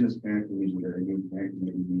Indigenous parent community, or Indian parent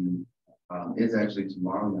community is actually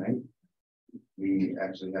tomorrow night. We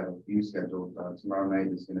actually have a few scheduled. Tomorrow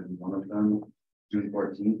night is going to be one of them. June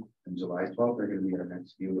 14th and July 12th are going to be our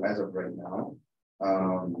next few as of right now.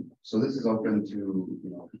 So this is open to, you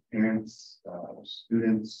know, parents,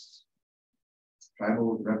 students,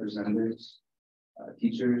 tribal representatives,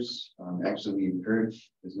 teachers. Actually, we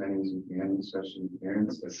encourage as many as we can, especially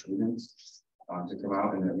parents and students, to come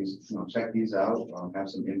out and at least, you know, check these out, have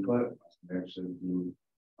some input. We actually do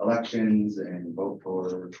elections and vote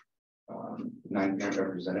for 9 parent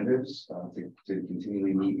representatives to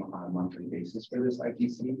continually meet on a monthly basis for this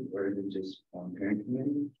ITC, or even just parent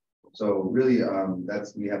committee. So really,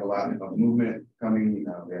 we have a lot of movement coming.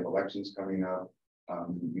 We have elections coming up.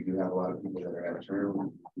 We do have a lot of people that are at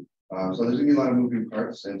term. So there's gonna be a lot of moving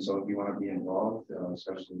parts, and so if you want to be involved,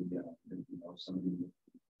 especially if, you know, some of the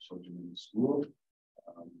children in the school,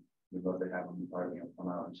 we'd love to have them come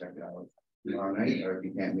out and check it out tomorrow night, or if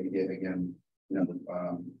you can't make it again, you know,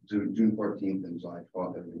 June 14th and July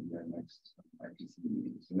 12th are going to be our next IPC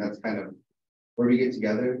meetings, and that's kind of where we get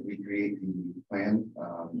together. We create the plan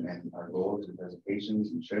and our goals and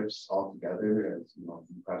presentations and trips all together as, you know,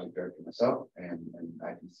 the project director myself and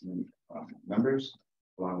IPC members,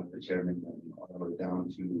 along with the chairman, and all the way down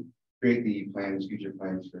to create the plans, future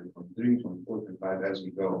plans for 23, 24, 25 as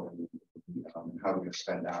we go, and how we're going to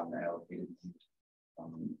spend down the allocated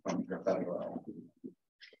from the federal.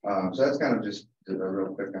 So that's kind of just a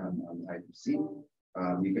real quick on IPC.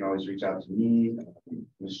 You can always reach out to me,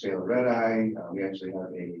 Ms. Shayla Redeye. We actually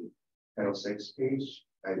have a Title VI page.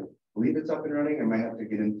 I believe it's up and running. I might have to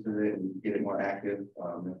get into it and get it more active.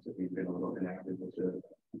 We've been a little inactive with the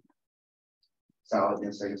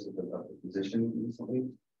solidness, I guess, of the position recently.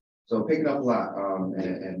 So picking up a lot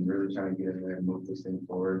and really trying to get in there and move this thing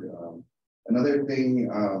forward. Another thing,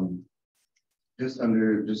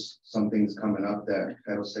 just some things coming up that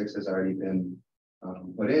Title VI has already been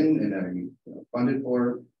put in and funded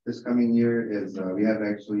for this coming year is we have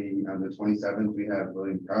actually on the 27th, we have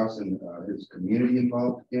William Carlson, his community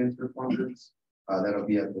involved dance performance. That'll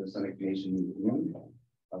be at the Seneca Nation Museum.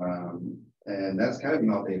 And that's kind of an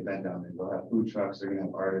all-day event down there. They'll have food trucks, they're gonna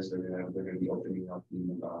have artists, they're gonna be opening up the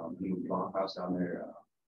new longhouse down there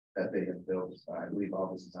that they have built. I believe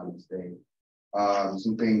all this is on this day.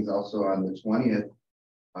 Some things also on the 20th,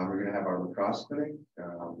 we're going to have our lacrosse clinic.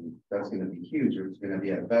 That's going to be huge. It's going to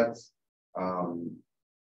be at Vets.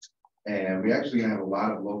 And we actually have a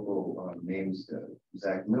lot of local names,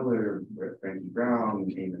 Zach Miller, Frankie Brown,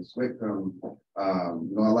 Amos Whitcomb. You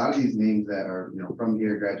know, a lot of these names that are, you know, from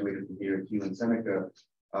here, graduated from here, Q and Seneca,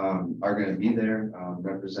 are going to be there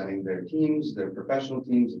representing their teams, their professional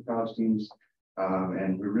teams, and college teams.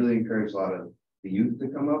 And we really encourage a lot of the youth to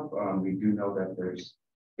come up. We do know that there's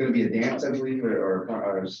going to be a dance, I believe,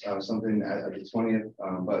 or something at the 20th.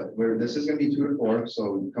 But this is going to be 2 to 4,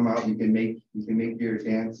 so come out. You can make your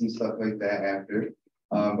dance and stuff like that after.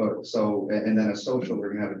 And then a social.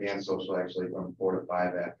 We're going to have a dance social actually from 4 to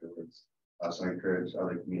 5 afterwards. So I encourage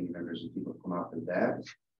other community members and people to come out for that.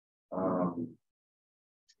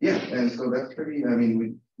 Yeah, and so that's pretty. I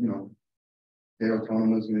mean, Dale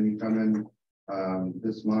Tonham is going to be coming.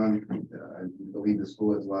 This month, I believe the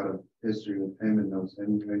school has a lot of history with him and knows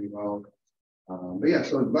him very well. But yeah,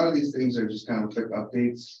 so a lot of these things are just kind of quick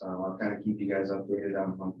updates. I'll kind of keep you guys updated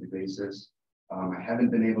on a monthly basis. I haven't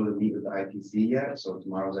been able to meet with the IPC yet, so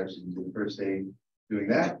tomorrow's actually the first day doing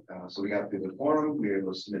that. So we got through the forum, we were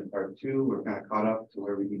able to submit part 2. We're kind of caught up to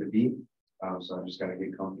where we need to be. So I'm just got to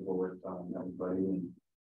get comfortable with everybody and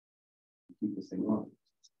keep this thing going.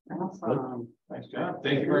 Awesome. Nice job.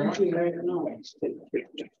 Thank you very much.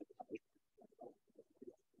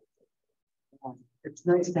 It's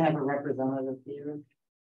nice to have a representative here.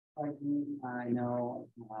 I know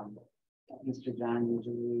Mr. John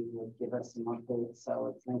usually would give us some updates,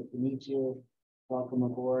 so it's nice to meet you. Welcome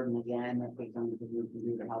aboard, and again, if there's anything we can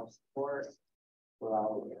do to help support, we're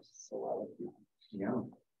all ears. So Yeah.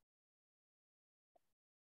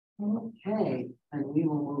 Okay, and we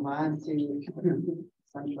will move on to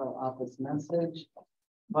central office message.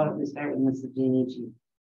 Why don't we start with Mrs. Giannici?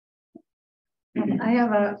 I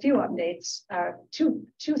have a few updates,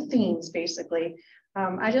 two themes basically.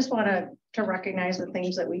 I just want to recognize the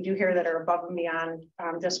things that we do here that are above and beyond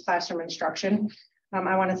just classroom instruction.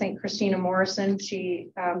 I want to thank Christina Morrison.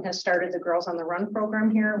 She has started the Girls on the Run program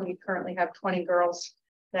here. We currently have 20 girls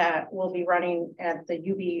that will be running at the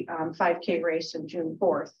UB 5K race on June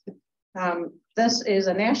 4th. This is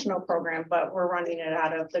a national program, but we're running it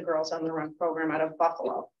out of the Girls on the Run program out of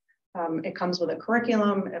Buffalo. It comes with a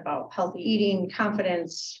curriculum about healthy eating,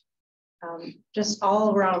 confidence, just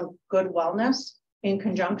all around good wellness in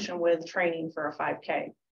conjunction with training for a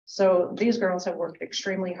 5K. So these girls have worked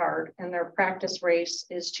extremely hard, and their practice race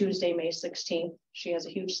is Tuesday, May 16th. She has a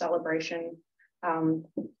huge celebration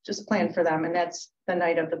just planned for them, and that's the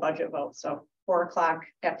night of the budget vote. So 4 o'clock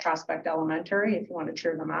at Prospect Elementary if you want to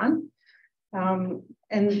cheer them on.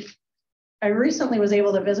 And I recently was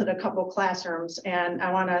able to visit a couple classrooms, and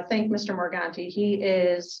I want to thank Mr. Morganti. He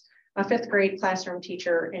is a 5th grade classroom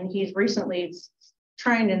teacher, and he's recently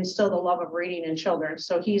trying to instill the love of reading in children.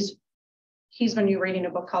 So he's been reading a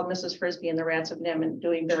book called Mrs. Frisbee and the Rats of Nim and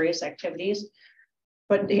doing various activities.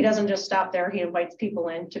 But he doesn't just stop there. He invites people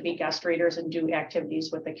in to be guest readers and do activities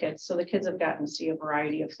with the kids. So the kids have gotten to see a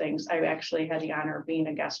variety of things. I actually had the honor of being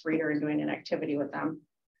a guest reader and doing an activity with them.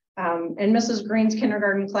 And Mrs. Green's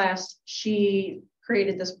kindergarten class, she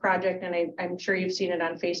created this project, and I'm sure you've seen it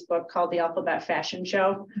on Facebook, called the Alphabet Fashion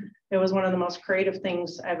Show. It was one of the most creative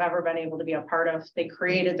things I've ever been able to be a part of. They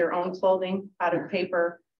created their own clothing out of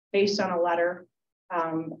paper based on a letter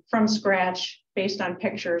from scratch, based on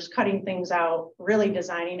pictures, cutting things out, really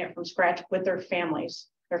designing it from scratch with their families.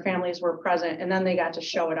 Their families were present, and then they got to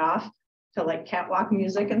show it off to like catwalk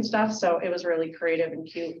music and stuff. So it was really creative and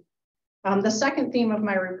cute. The second theme of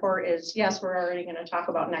my report is, yes, we're already going to talk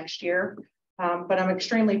about next year, but I'm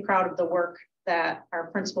extremely proud of the work that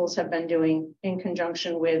our principals have been doing in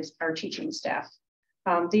conjunction with our teaching staff.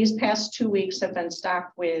 These past 2 weeks have been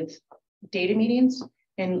stocked with data meetings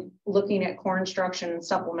and looking at core instruction and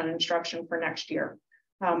supplement instruction for next year.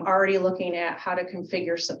 Already looking at how to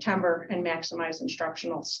configure September and maximize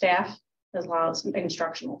instructional staff as well as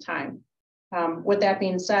instructional time. With that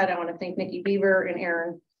being said, I want to thank Nikki Beaver and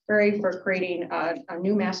Aaron Berry for creating a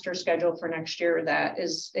new master schedule for next year that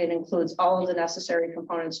includes all of the necessary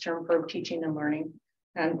components to improve teaching and learning.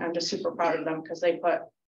 And I'm just super proud of them because they put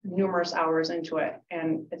numerous hours into it,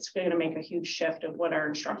 and it's going to make a huge shift of what our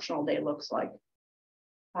instructional day looks like.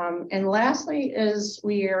 And lastly is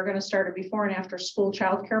we are going to start a before and after school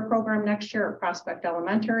childcare program next year at Prospect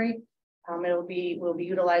Elementary. We'll be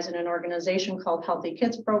utilizing an organization called Healthy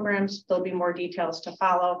Kids Programs. There'll be more details to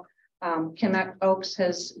follow. Kim Oakes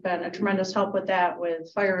has been a tremendous help with that,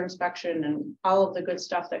 with fire inspection and all of the good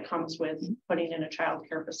stuff that comes with putting in a child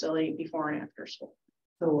care facility before and after school.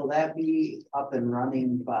 So will that be up and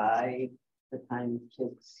running by the time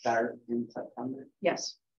kids start in September?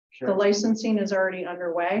 Yes. Sure. The licensing is already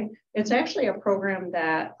underway. It's actually a program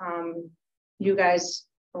that you guys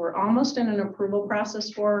were almost in an approval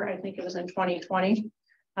process for. I think it was in 2020.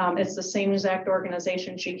 It's the same exact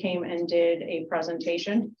organization. She came and did a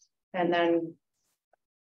presentation, and then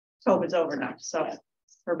COVID's over now. So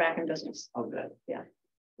we're back in business. Oh, good. Yeah.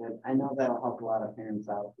 Good. I know that'll help a lot of parents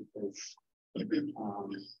out because I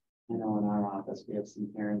know in our office we have some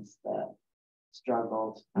parents that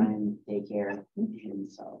struggle to find daycare, and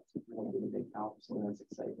so it'll be a big help. So that's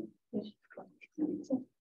exciting. Thank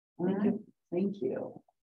you. Thank you.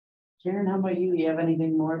 Karen, how about you? You have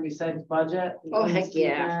anything more besides budget? Oh, heck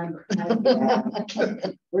yeah.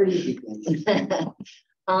 Where do you begin?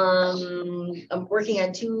 I'm working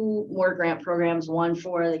on 2 more grant programs, one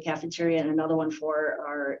for the cafeteria and another one for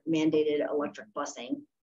our mandated electric busing.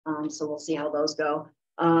 So we'll see how those go.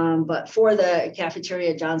 But for the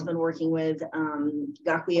cafeteria, John's been working with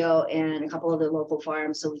Gakuyo and a couple of the local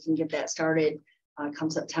farms so we can get that started come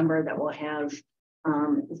September. That will have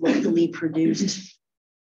locally produced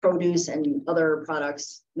produce and other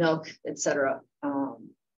products, milk, etc.,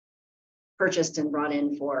 purchased and brought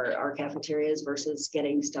in for our cafeterias versus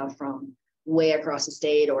getting stuff from way across the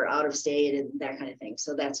state or out of state and that kind of thing.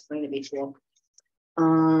 So that's going to be cool.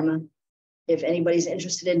 If anybody's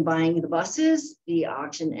interested in buying the buses, the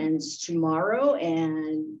auction ends tomorrow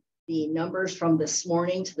and the numbers from this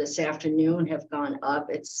morning to this afternoon have gone up.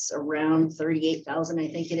 It's around 38,000, I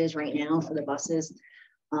think it is right now for the buses.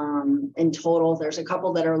 In total, there's a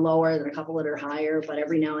couple that are lower, there are a couple that are higher, but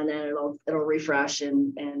every now and then it'll refresh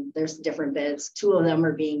and there's different bids. 2 of them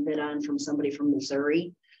are being bid on from somebody from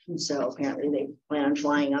Missouri. So apparently they plan on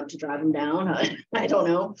flying up to drive them down. I don't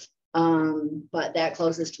know. But that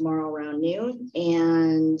closes tomorrow around noon.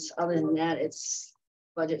 And other than that, it's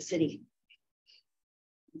Budget City.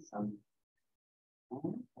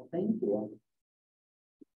 Well, thank you.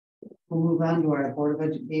 We'll move on to our Board of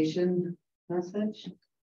Education message.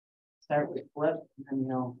 Start with Flip, and then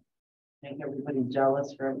he'll make everybody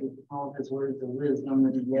jealous for all of his words of wisdom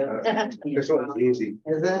that he gives. This one's easy.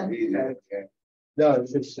 Is it? Easy. Okay. No,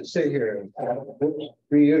 it's just to sit here and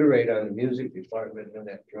reiterate on the music department and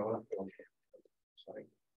that drawing. Like,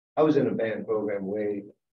 I was in a band program way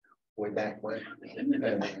back when.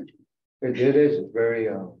 And it is, it's very,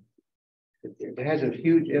 it has a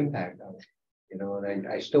huge impact on it, you know, and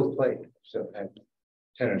I still play. So at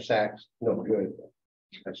tenor sax, no good.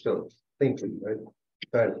 I still think we good,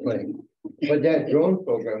 try to play. But that drone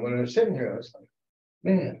program, when I was sitting here, I was like,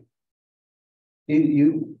 man,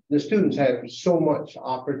 the students have so much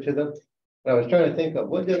offered to them. And I was trying to think of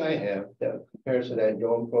what did I have that compares to that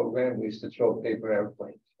drone program. We used to throw paper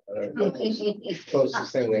airplanes.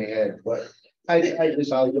 Closest thing they had. But I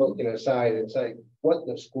just all joking aside, it's like what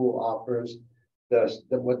the school offers,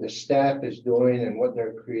 what the staff is doing and what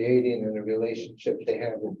they're creating and the relationships they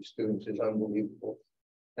have with the students is unbelievable.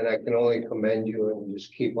 And I can only commend you and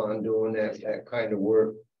just keep on doing that kind of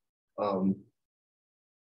work. You're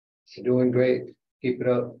doing great. Keep it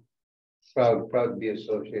up. Proud to be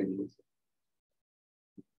associated with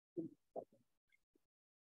you.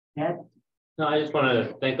 Yeah. No, I just want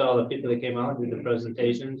to thank all the people that came out and did the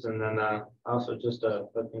presentations, and then also just a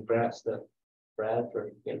congrats to Brad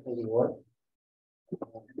for getting his award.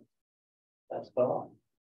 That's all.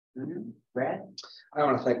 Brad? I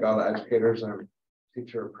want to thank all the educators and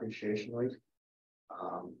Teacher Appreciation Week.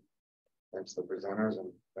 Thanks to the presenters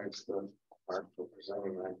and thanks to Mark for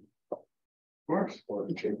presenting that. Of course.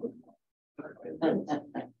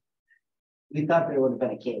 We thought there would have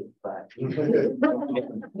been a cake, but.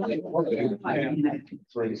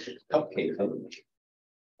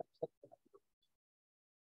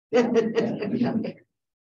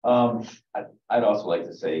 I'd also like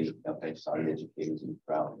to say thanks to our educators and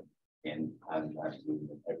proud, and I'm doing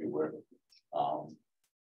them everywhere.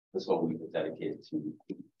 This whole week is dedicated to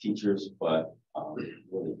teachers, but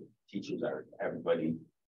really teachers are everybody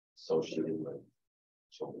associated with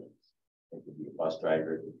children. It could be a bus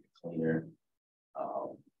driver, it could be a cleaner,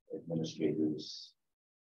 administrators,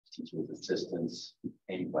 teachers, assistants,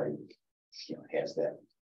 anybody has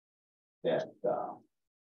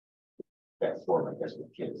that form, I guess,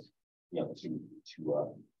 with kids, to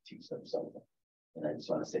teach them something. And I just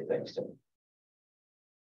want to say thanks to them.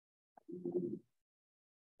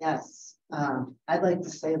 Yes, I'd like to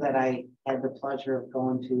say that I had the pleasure of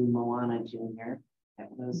going to Moana Junior. It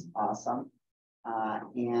was awesome.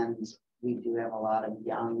 And we do have a lot of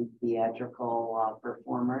young theatrical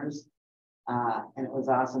performers. And it was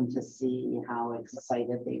awesome to see how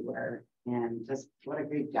excited they were and just what a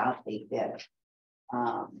great job they did.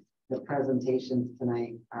 The presentations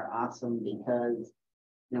tonight are awesome because,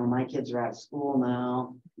 my kids are at school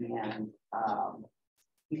now and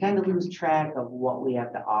we kind of lose track of what we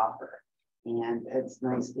have to offer. And it's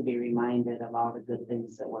nice to be reminded of all the good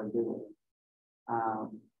things that we're doing.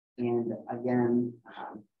 And again,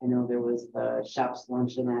 I know there was the chef's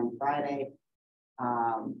luncheon on Friday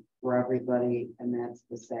for everybody, and that's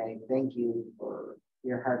to say thank you for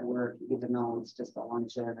your hard work, even though it's just a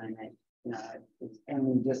luncheon and it's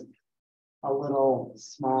only just a little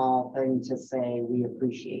small thing to say we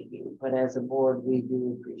appreciate you. But as a board, we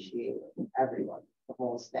do appreciate everyone, the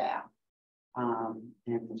whole staff.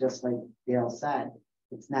 And just like Dale said,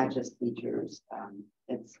 it's not just teachers,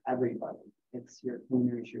 it's everybody. It's your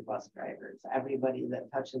cleaners, your bus drivers, everybody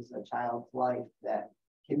that touches a child's life that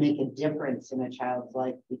can make a difference in a child's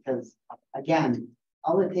life. Because again,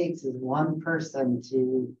 all it takes is one person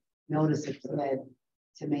to notice a kid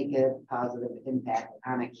to make a positive impact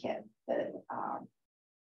on a kid that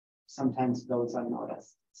sometimes goes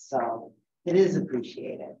unnoticed. So it is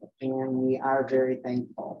appreciated and we are very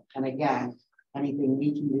thankful. And again, anything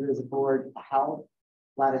we can do as a board to help,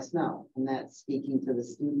 let us know. And that's speaking to the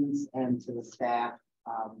students and to the staff.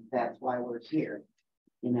 That's why we're here.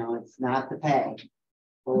 It's not the pay.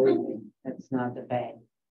 Believe me, it's not the pay.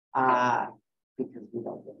 Because we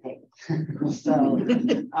don't get paid. So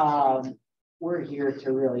we're here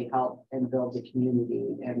to really help and build the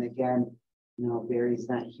community. And again, you know, Barry's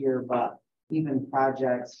not here, but even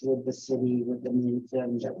projects with the city, with the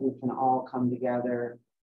museum, that we can all come together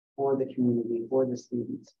for the community, for the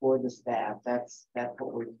students, for the staff. That's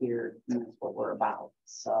what we're here, and that's what we're about.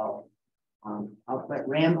 So I'll quit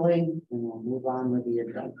rambling and we'll move on with the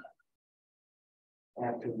agenda.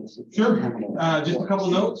 After this. Sure. Just a couple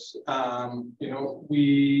notes. You know,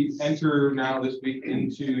 we enter now this week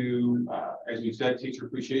into, as we said, Teacher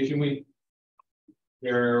Appreciation Week.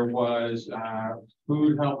 There was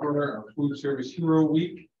Food Helper or Food Service Hero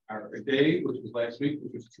Week, or a day, which was last week,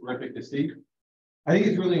 which was terrific to see. I think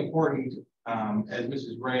it's really important, as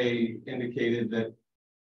Mrs. Ray indicated, that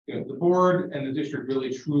you know, the board and the district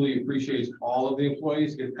really truly appreciates all of the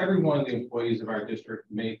employees, because every one of the employees of our district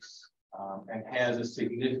makes and has a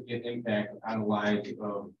significant impact on the lives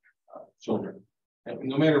of children. And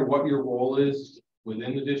no matter what your role is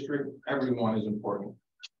within the district, everyone is important.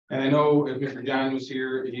 And I know if Mr. John was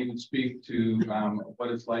here, he would speak to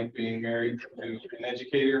what it's like being married to an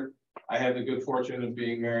educator. I have the good fortune of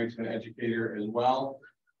being married to an educator as well.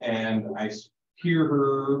 And I hear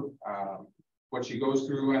her, what she goes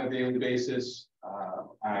through on a daily basis.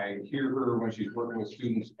 I hear her when she's working with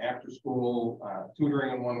students after school,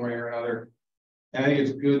 tutoring in one way or another. And I think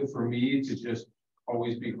it's good for me to just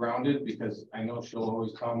always be grounded, because I know she'll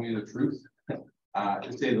always tell me the truth,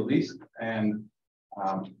 to say the least. And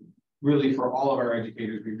really, for all of our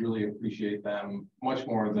educators, we really appreciate them much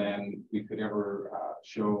more than we could ever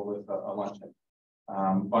show with a luncheon.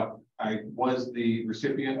 But I was the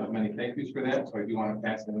recipient of many thank yous for that, so I do want to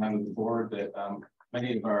pass them on to the board that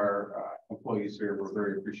many of our employees here were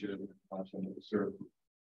very appreciative of the luncheon that was served.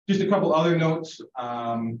 Just a couple other notes.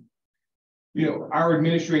 You know, our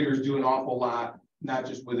administrators do an awful lot, not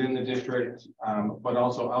just within the district, but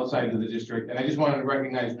also outside of the district. And I just wanted to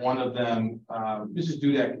recognize one of them. Mrs.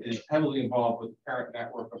 Dudek is heavily involved with the Parent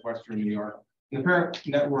Network of Western New York. And the Parent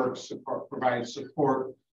Network provides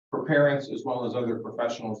support for parents as well as other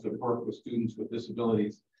professionals that work with students with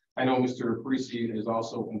disabilities. I know Mr. Parisi is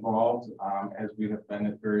also involved, as we have been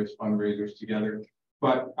at various fundraisers together.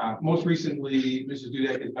 But most recently, Mrs.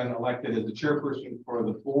 Dudek has been elected as the chairperson for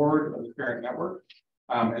the board of the Parent Network,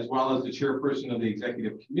 as well as the chairperson of the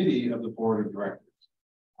executive committee of the board of directors.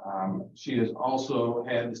 She has also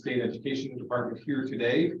had the state education department here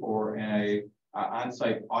today for an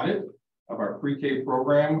on-site audit of our pre-K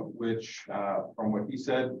program, which from what he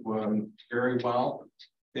said went very well.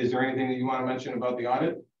 Is there anything that you want to mention about the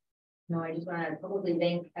audit? No, I just want to publicly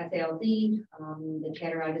thank SALC, the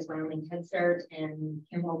Chatteraugus Wyoming Head Start, and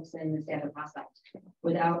Kim Hopes and the staff at Prospect.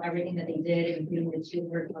 Without everything that they did, including the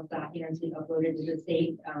 200+ documents we uploaded to the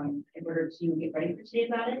state in order to get ready for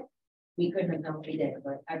today's audit, we couldn't have done what we did.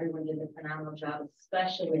 But everyone did a phenomenal job,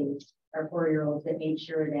 especially our 4-year-olds that made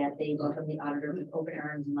sure that they welcomed the auditor with open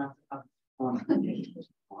arms and lots of fun.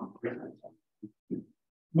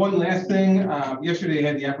 One last thing, yesterday I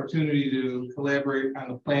had the opportunity to collaborate on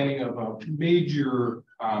the planning of a major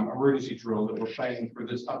emergency drill that we're planning for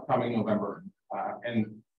this upcoming November. And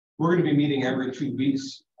we're going to be meeting every 2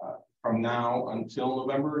 weeks from now until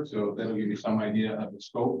November. So that'll give you some idea of the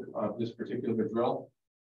scope of this particular drill.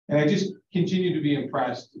 And I just continue to be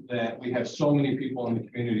impressed that we have so many people in the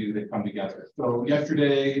community that come together. So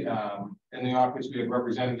yesterday in the office, we had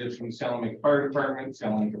representatives from the Salamanca Fire Department,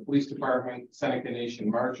 Salamanca Police Department, Seneca Nation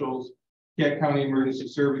Marshals, Cat County Emergency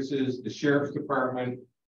Services, the Sheriff's Department,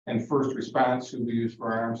 and First Response, who we use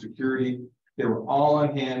for our armed security. They were all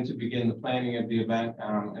on hand to begin the planning of the event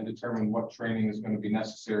and determine what training is going to be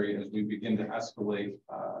necessary as we begin to escalate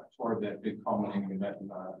toward that big culminating event in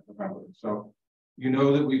November. So, you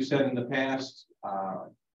know that we've said in the past,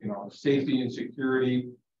 you know, safety and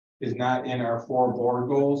security is not in our 4 board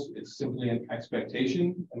goals. It's simply an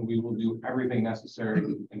expectation, and we will do everything necessary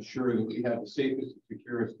to ensure that we have the safest and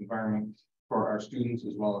securest environment for our students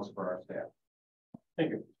as well as for our staff.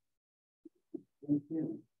 Thank you. Thank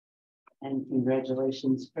you. And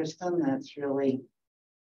congratulations, Kristen. That's really.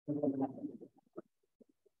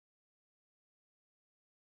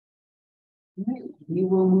 We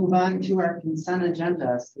will move on to our consent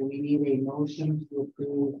agenda. So we need a motion to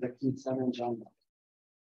approve the consent agenda.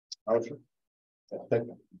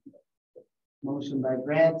 Motion by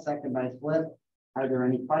Brad, second by Flip. Are there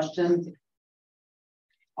any questions?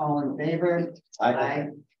 All in favor? Aye.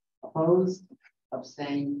 Opposed?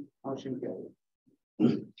 Abstained? Motion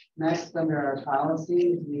carried. Next, under our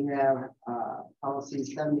policies, we have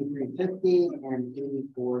policies 7350 and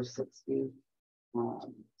 8460.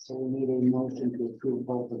 So we need a motion to approve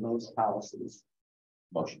both of those policies.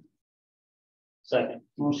 Motion. Second.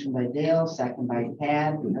 Motion by Dale, second by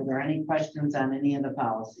Tad. Are there any questions on any of the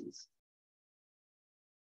policies?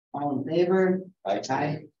 All in favor?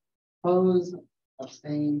 Aye. Opposed,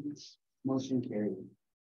 abstained, motion carried.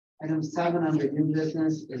 Item 7 under new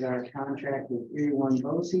business is our contract with 31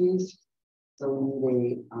 BOCES. So we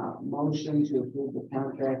need a motion to approve the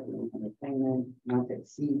contract and the payment not to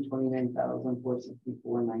exceed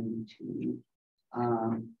 $29,464.92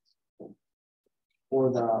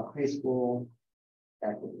 for the high school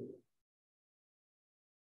faculty.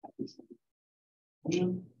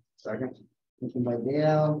 Second. Motion by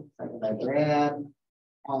Dale, second by Brad.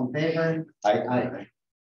 All in favor? Aye.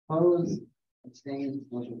 Opposed, abstained,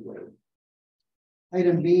 motion carried.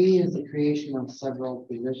 Item B is the creation of several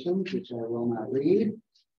positions, which I will not read,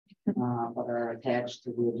 but are attached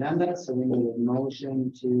to the agenda. So we need a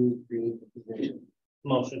motion to create the position.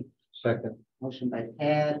 Motion. Second. Motion by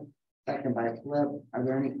Tad, second by Flip. Are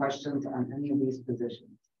there any questions on any of these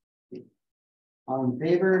positions? All in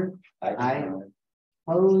favor? Aye.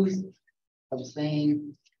 Opposed,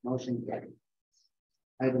 abstained, motion carried.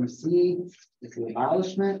 Item C is the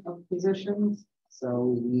abolishment of positions. So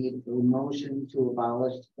we need a motion to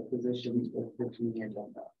abolish the positions within the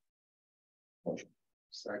agenda.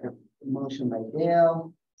 Second. Motion by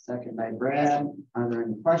Dale, second by Brad. Are there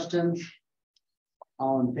any questions?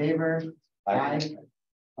 All in favor? Aye.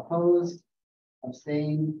 Opposed,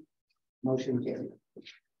 abstained, motion carried.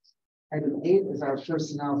 Item 8 is our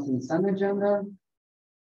personnel consent agenda.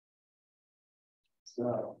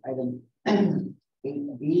 So item 8B,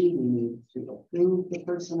 we need to approve the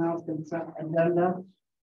personnel consent agenda.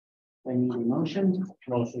 I need a motion.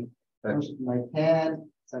 Motion. Motion by Tad,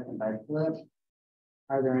 second by Flip.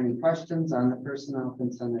 Are there any questions on the personnel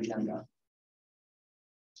consent agenda?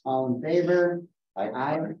 All in favor?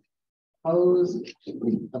 Aye. Opposed,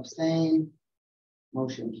 abstained,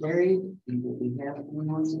 motion carried. And do we have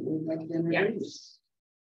anyone that would like to introduce?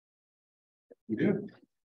 We do.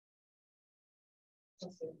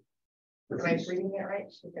 Am I reading it right?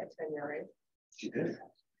 She got tenure, right? She did.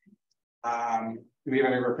 Do we have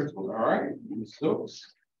any of our principals? All right, Ms.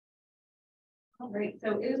 Stokes. All right,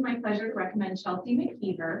 so it is my pleasure to recommend Chelsea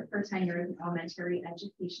McKeever for tenure as an elementary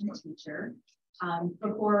education teacher.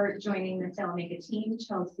 Before joining the Salamanca team,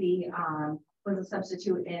 Chelsea was a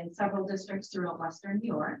substitute in several districts throughout Western New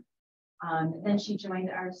York. Then she joined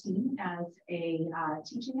our team as a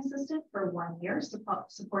teaching assistant for 1 year,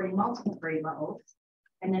 supporting multiple grade levels.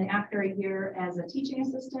 And then after a year as a teaching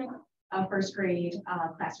assistant, a first grade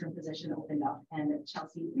classroom position opened up, and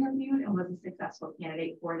Chelsea interviewed and was a successful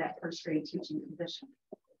candidate for that first grade teaching position.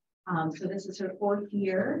 So this is her 4th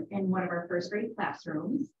year in one of our first grade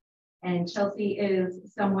classrooms. And Chelsea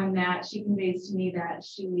is someone that she conveys to me that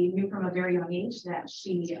she knew from a very young age that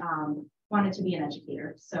she wanted to be an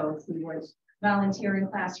educator. So she would volunteer in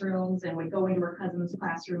classrooms and would go into her cousin's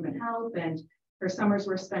classroom and help. And her summers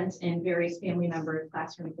were spent in various family members'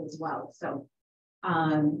 classrooms as well. So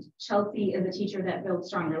Chelsea is a teacher that builds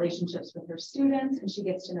strong relationships with her students, and she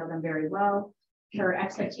gets to know them very well. Her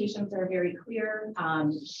expectations are very clear.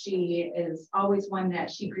 She is always one that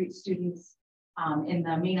she greets students in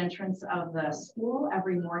the main entrance of the school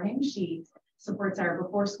every morning. She supports our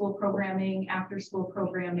before school programming, after school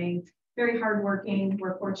programming, very hardworking.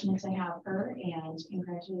 We're fortunate to have her, and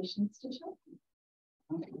congratulations to Chelsea.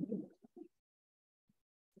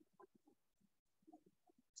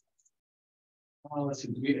 Let's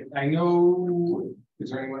see, I know, is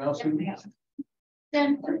there anyone else? Who...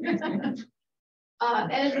 It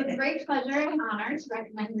is with great pleasure and honor to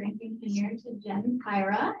recommend ranking tenure to Jen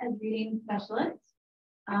Pyra as reading specialist,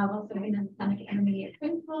 while serving as Seneca Intermediate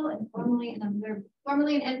Principal, and formally and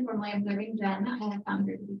informally observing Jen. I have found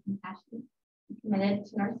her to be compassionate and committed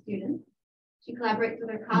to our students. She collaborates with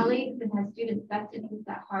her colleagues and has students' best interests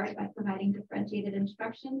at heart by providing differentiated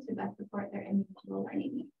instruction to best support their individual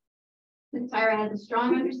learning needs. Ms. Pyra has a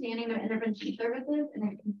strong understanding of intervention services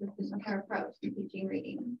and is consistent with her approach to teaching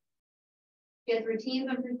reading. She has routines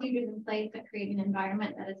and procedures in place that create an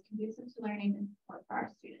environment that is conducive to learning and support for our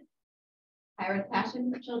students. Pyra's passion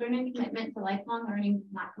for children and commitment to lifelong learning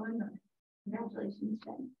does not go unnoticed. Congratulations,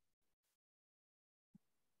 Jen.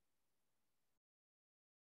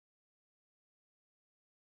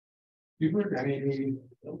 Hubert, any?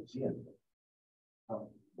 All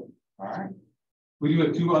right. We do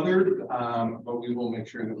have 2 others, but we will make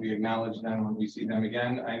sure that we acknowledge them when we see them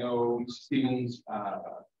again. I know Ms. Stevens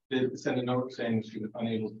did send a note saying she was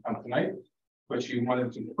unable to come tonight, but she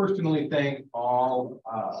wanted to personally thank all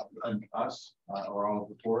of us or all of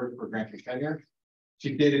the board for granting tenure.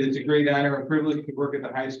 She stated it's a great honor and privilege to work at the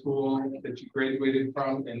high school that she graduated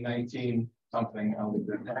from in 19 something.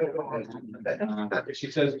 If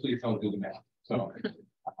she says, please don't do the math. So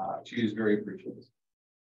she is very appreciative.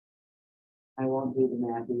 I won't do the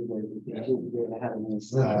math either. Because she's way ahead of me.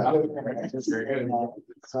 So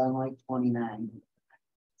I'm like 29.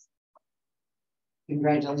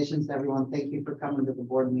 Congratulations, everyone. Thank you for coming to the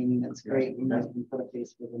board meeting. That's great. We can put a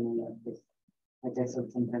face with the name. Like I said,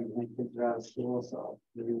 sometimes my kids are out of school, so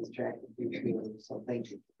we lose track of people. So thank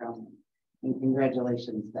you for coming. And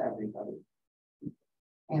congratulations to everybody.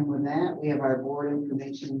 And with that, we have our board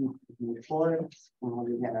information reports.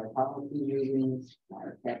 We had our policy meetings,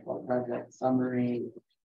 our capital project summary,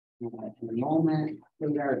 enrollment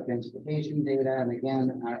data, our transportation data, and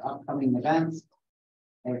again, our upcoming events.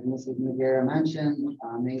 As Mrs. McGarrett mentioned,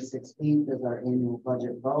 May 16th is our annual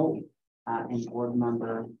budget vote and board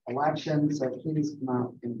member election. So please come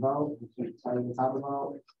out and vote. We can't tell you how to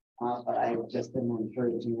vote, but I just been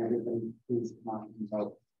encouraging everybody, please come out and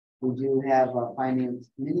vote. We do have a finance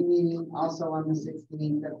committee meeting also on the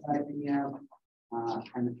 16th at 5 p.m.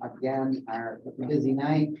 And again, it's a busy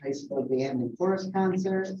night, high school band and chorus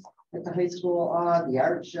concert at the high school, the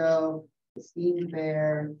art show, the STEAM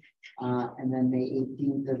fair, and then May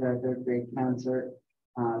 18th is our 3rd grade concert.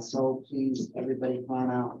 So please, everybody come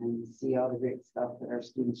on out and see all the great stuff that our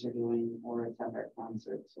students are doing or attend our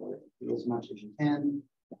concert. So do as much as you can.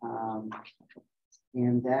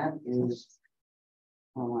 And that is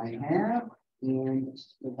all I have. And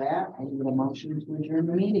with that, I need a motion to adjourn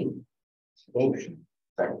the meeting. Motion.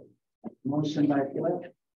 Motion by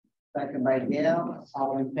Flip, second by Gail.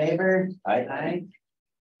 All in favor? Aye.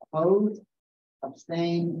 Opposed?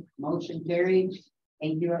 Abstained? Motion carried.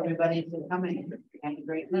 Thank you, everybody, for coming. Have a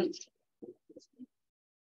great week.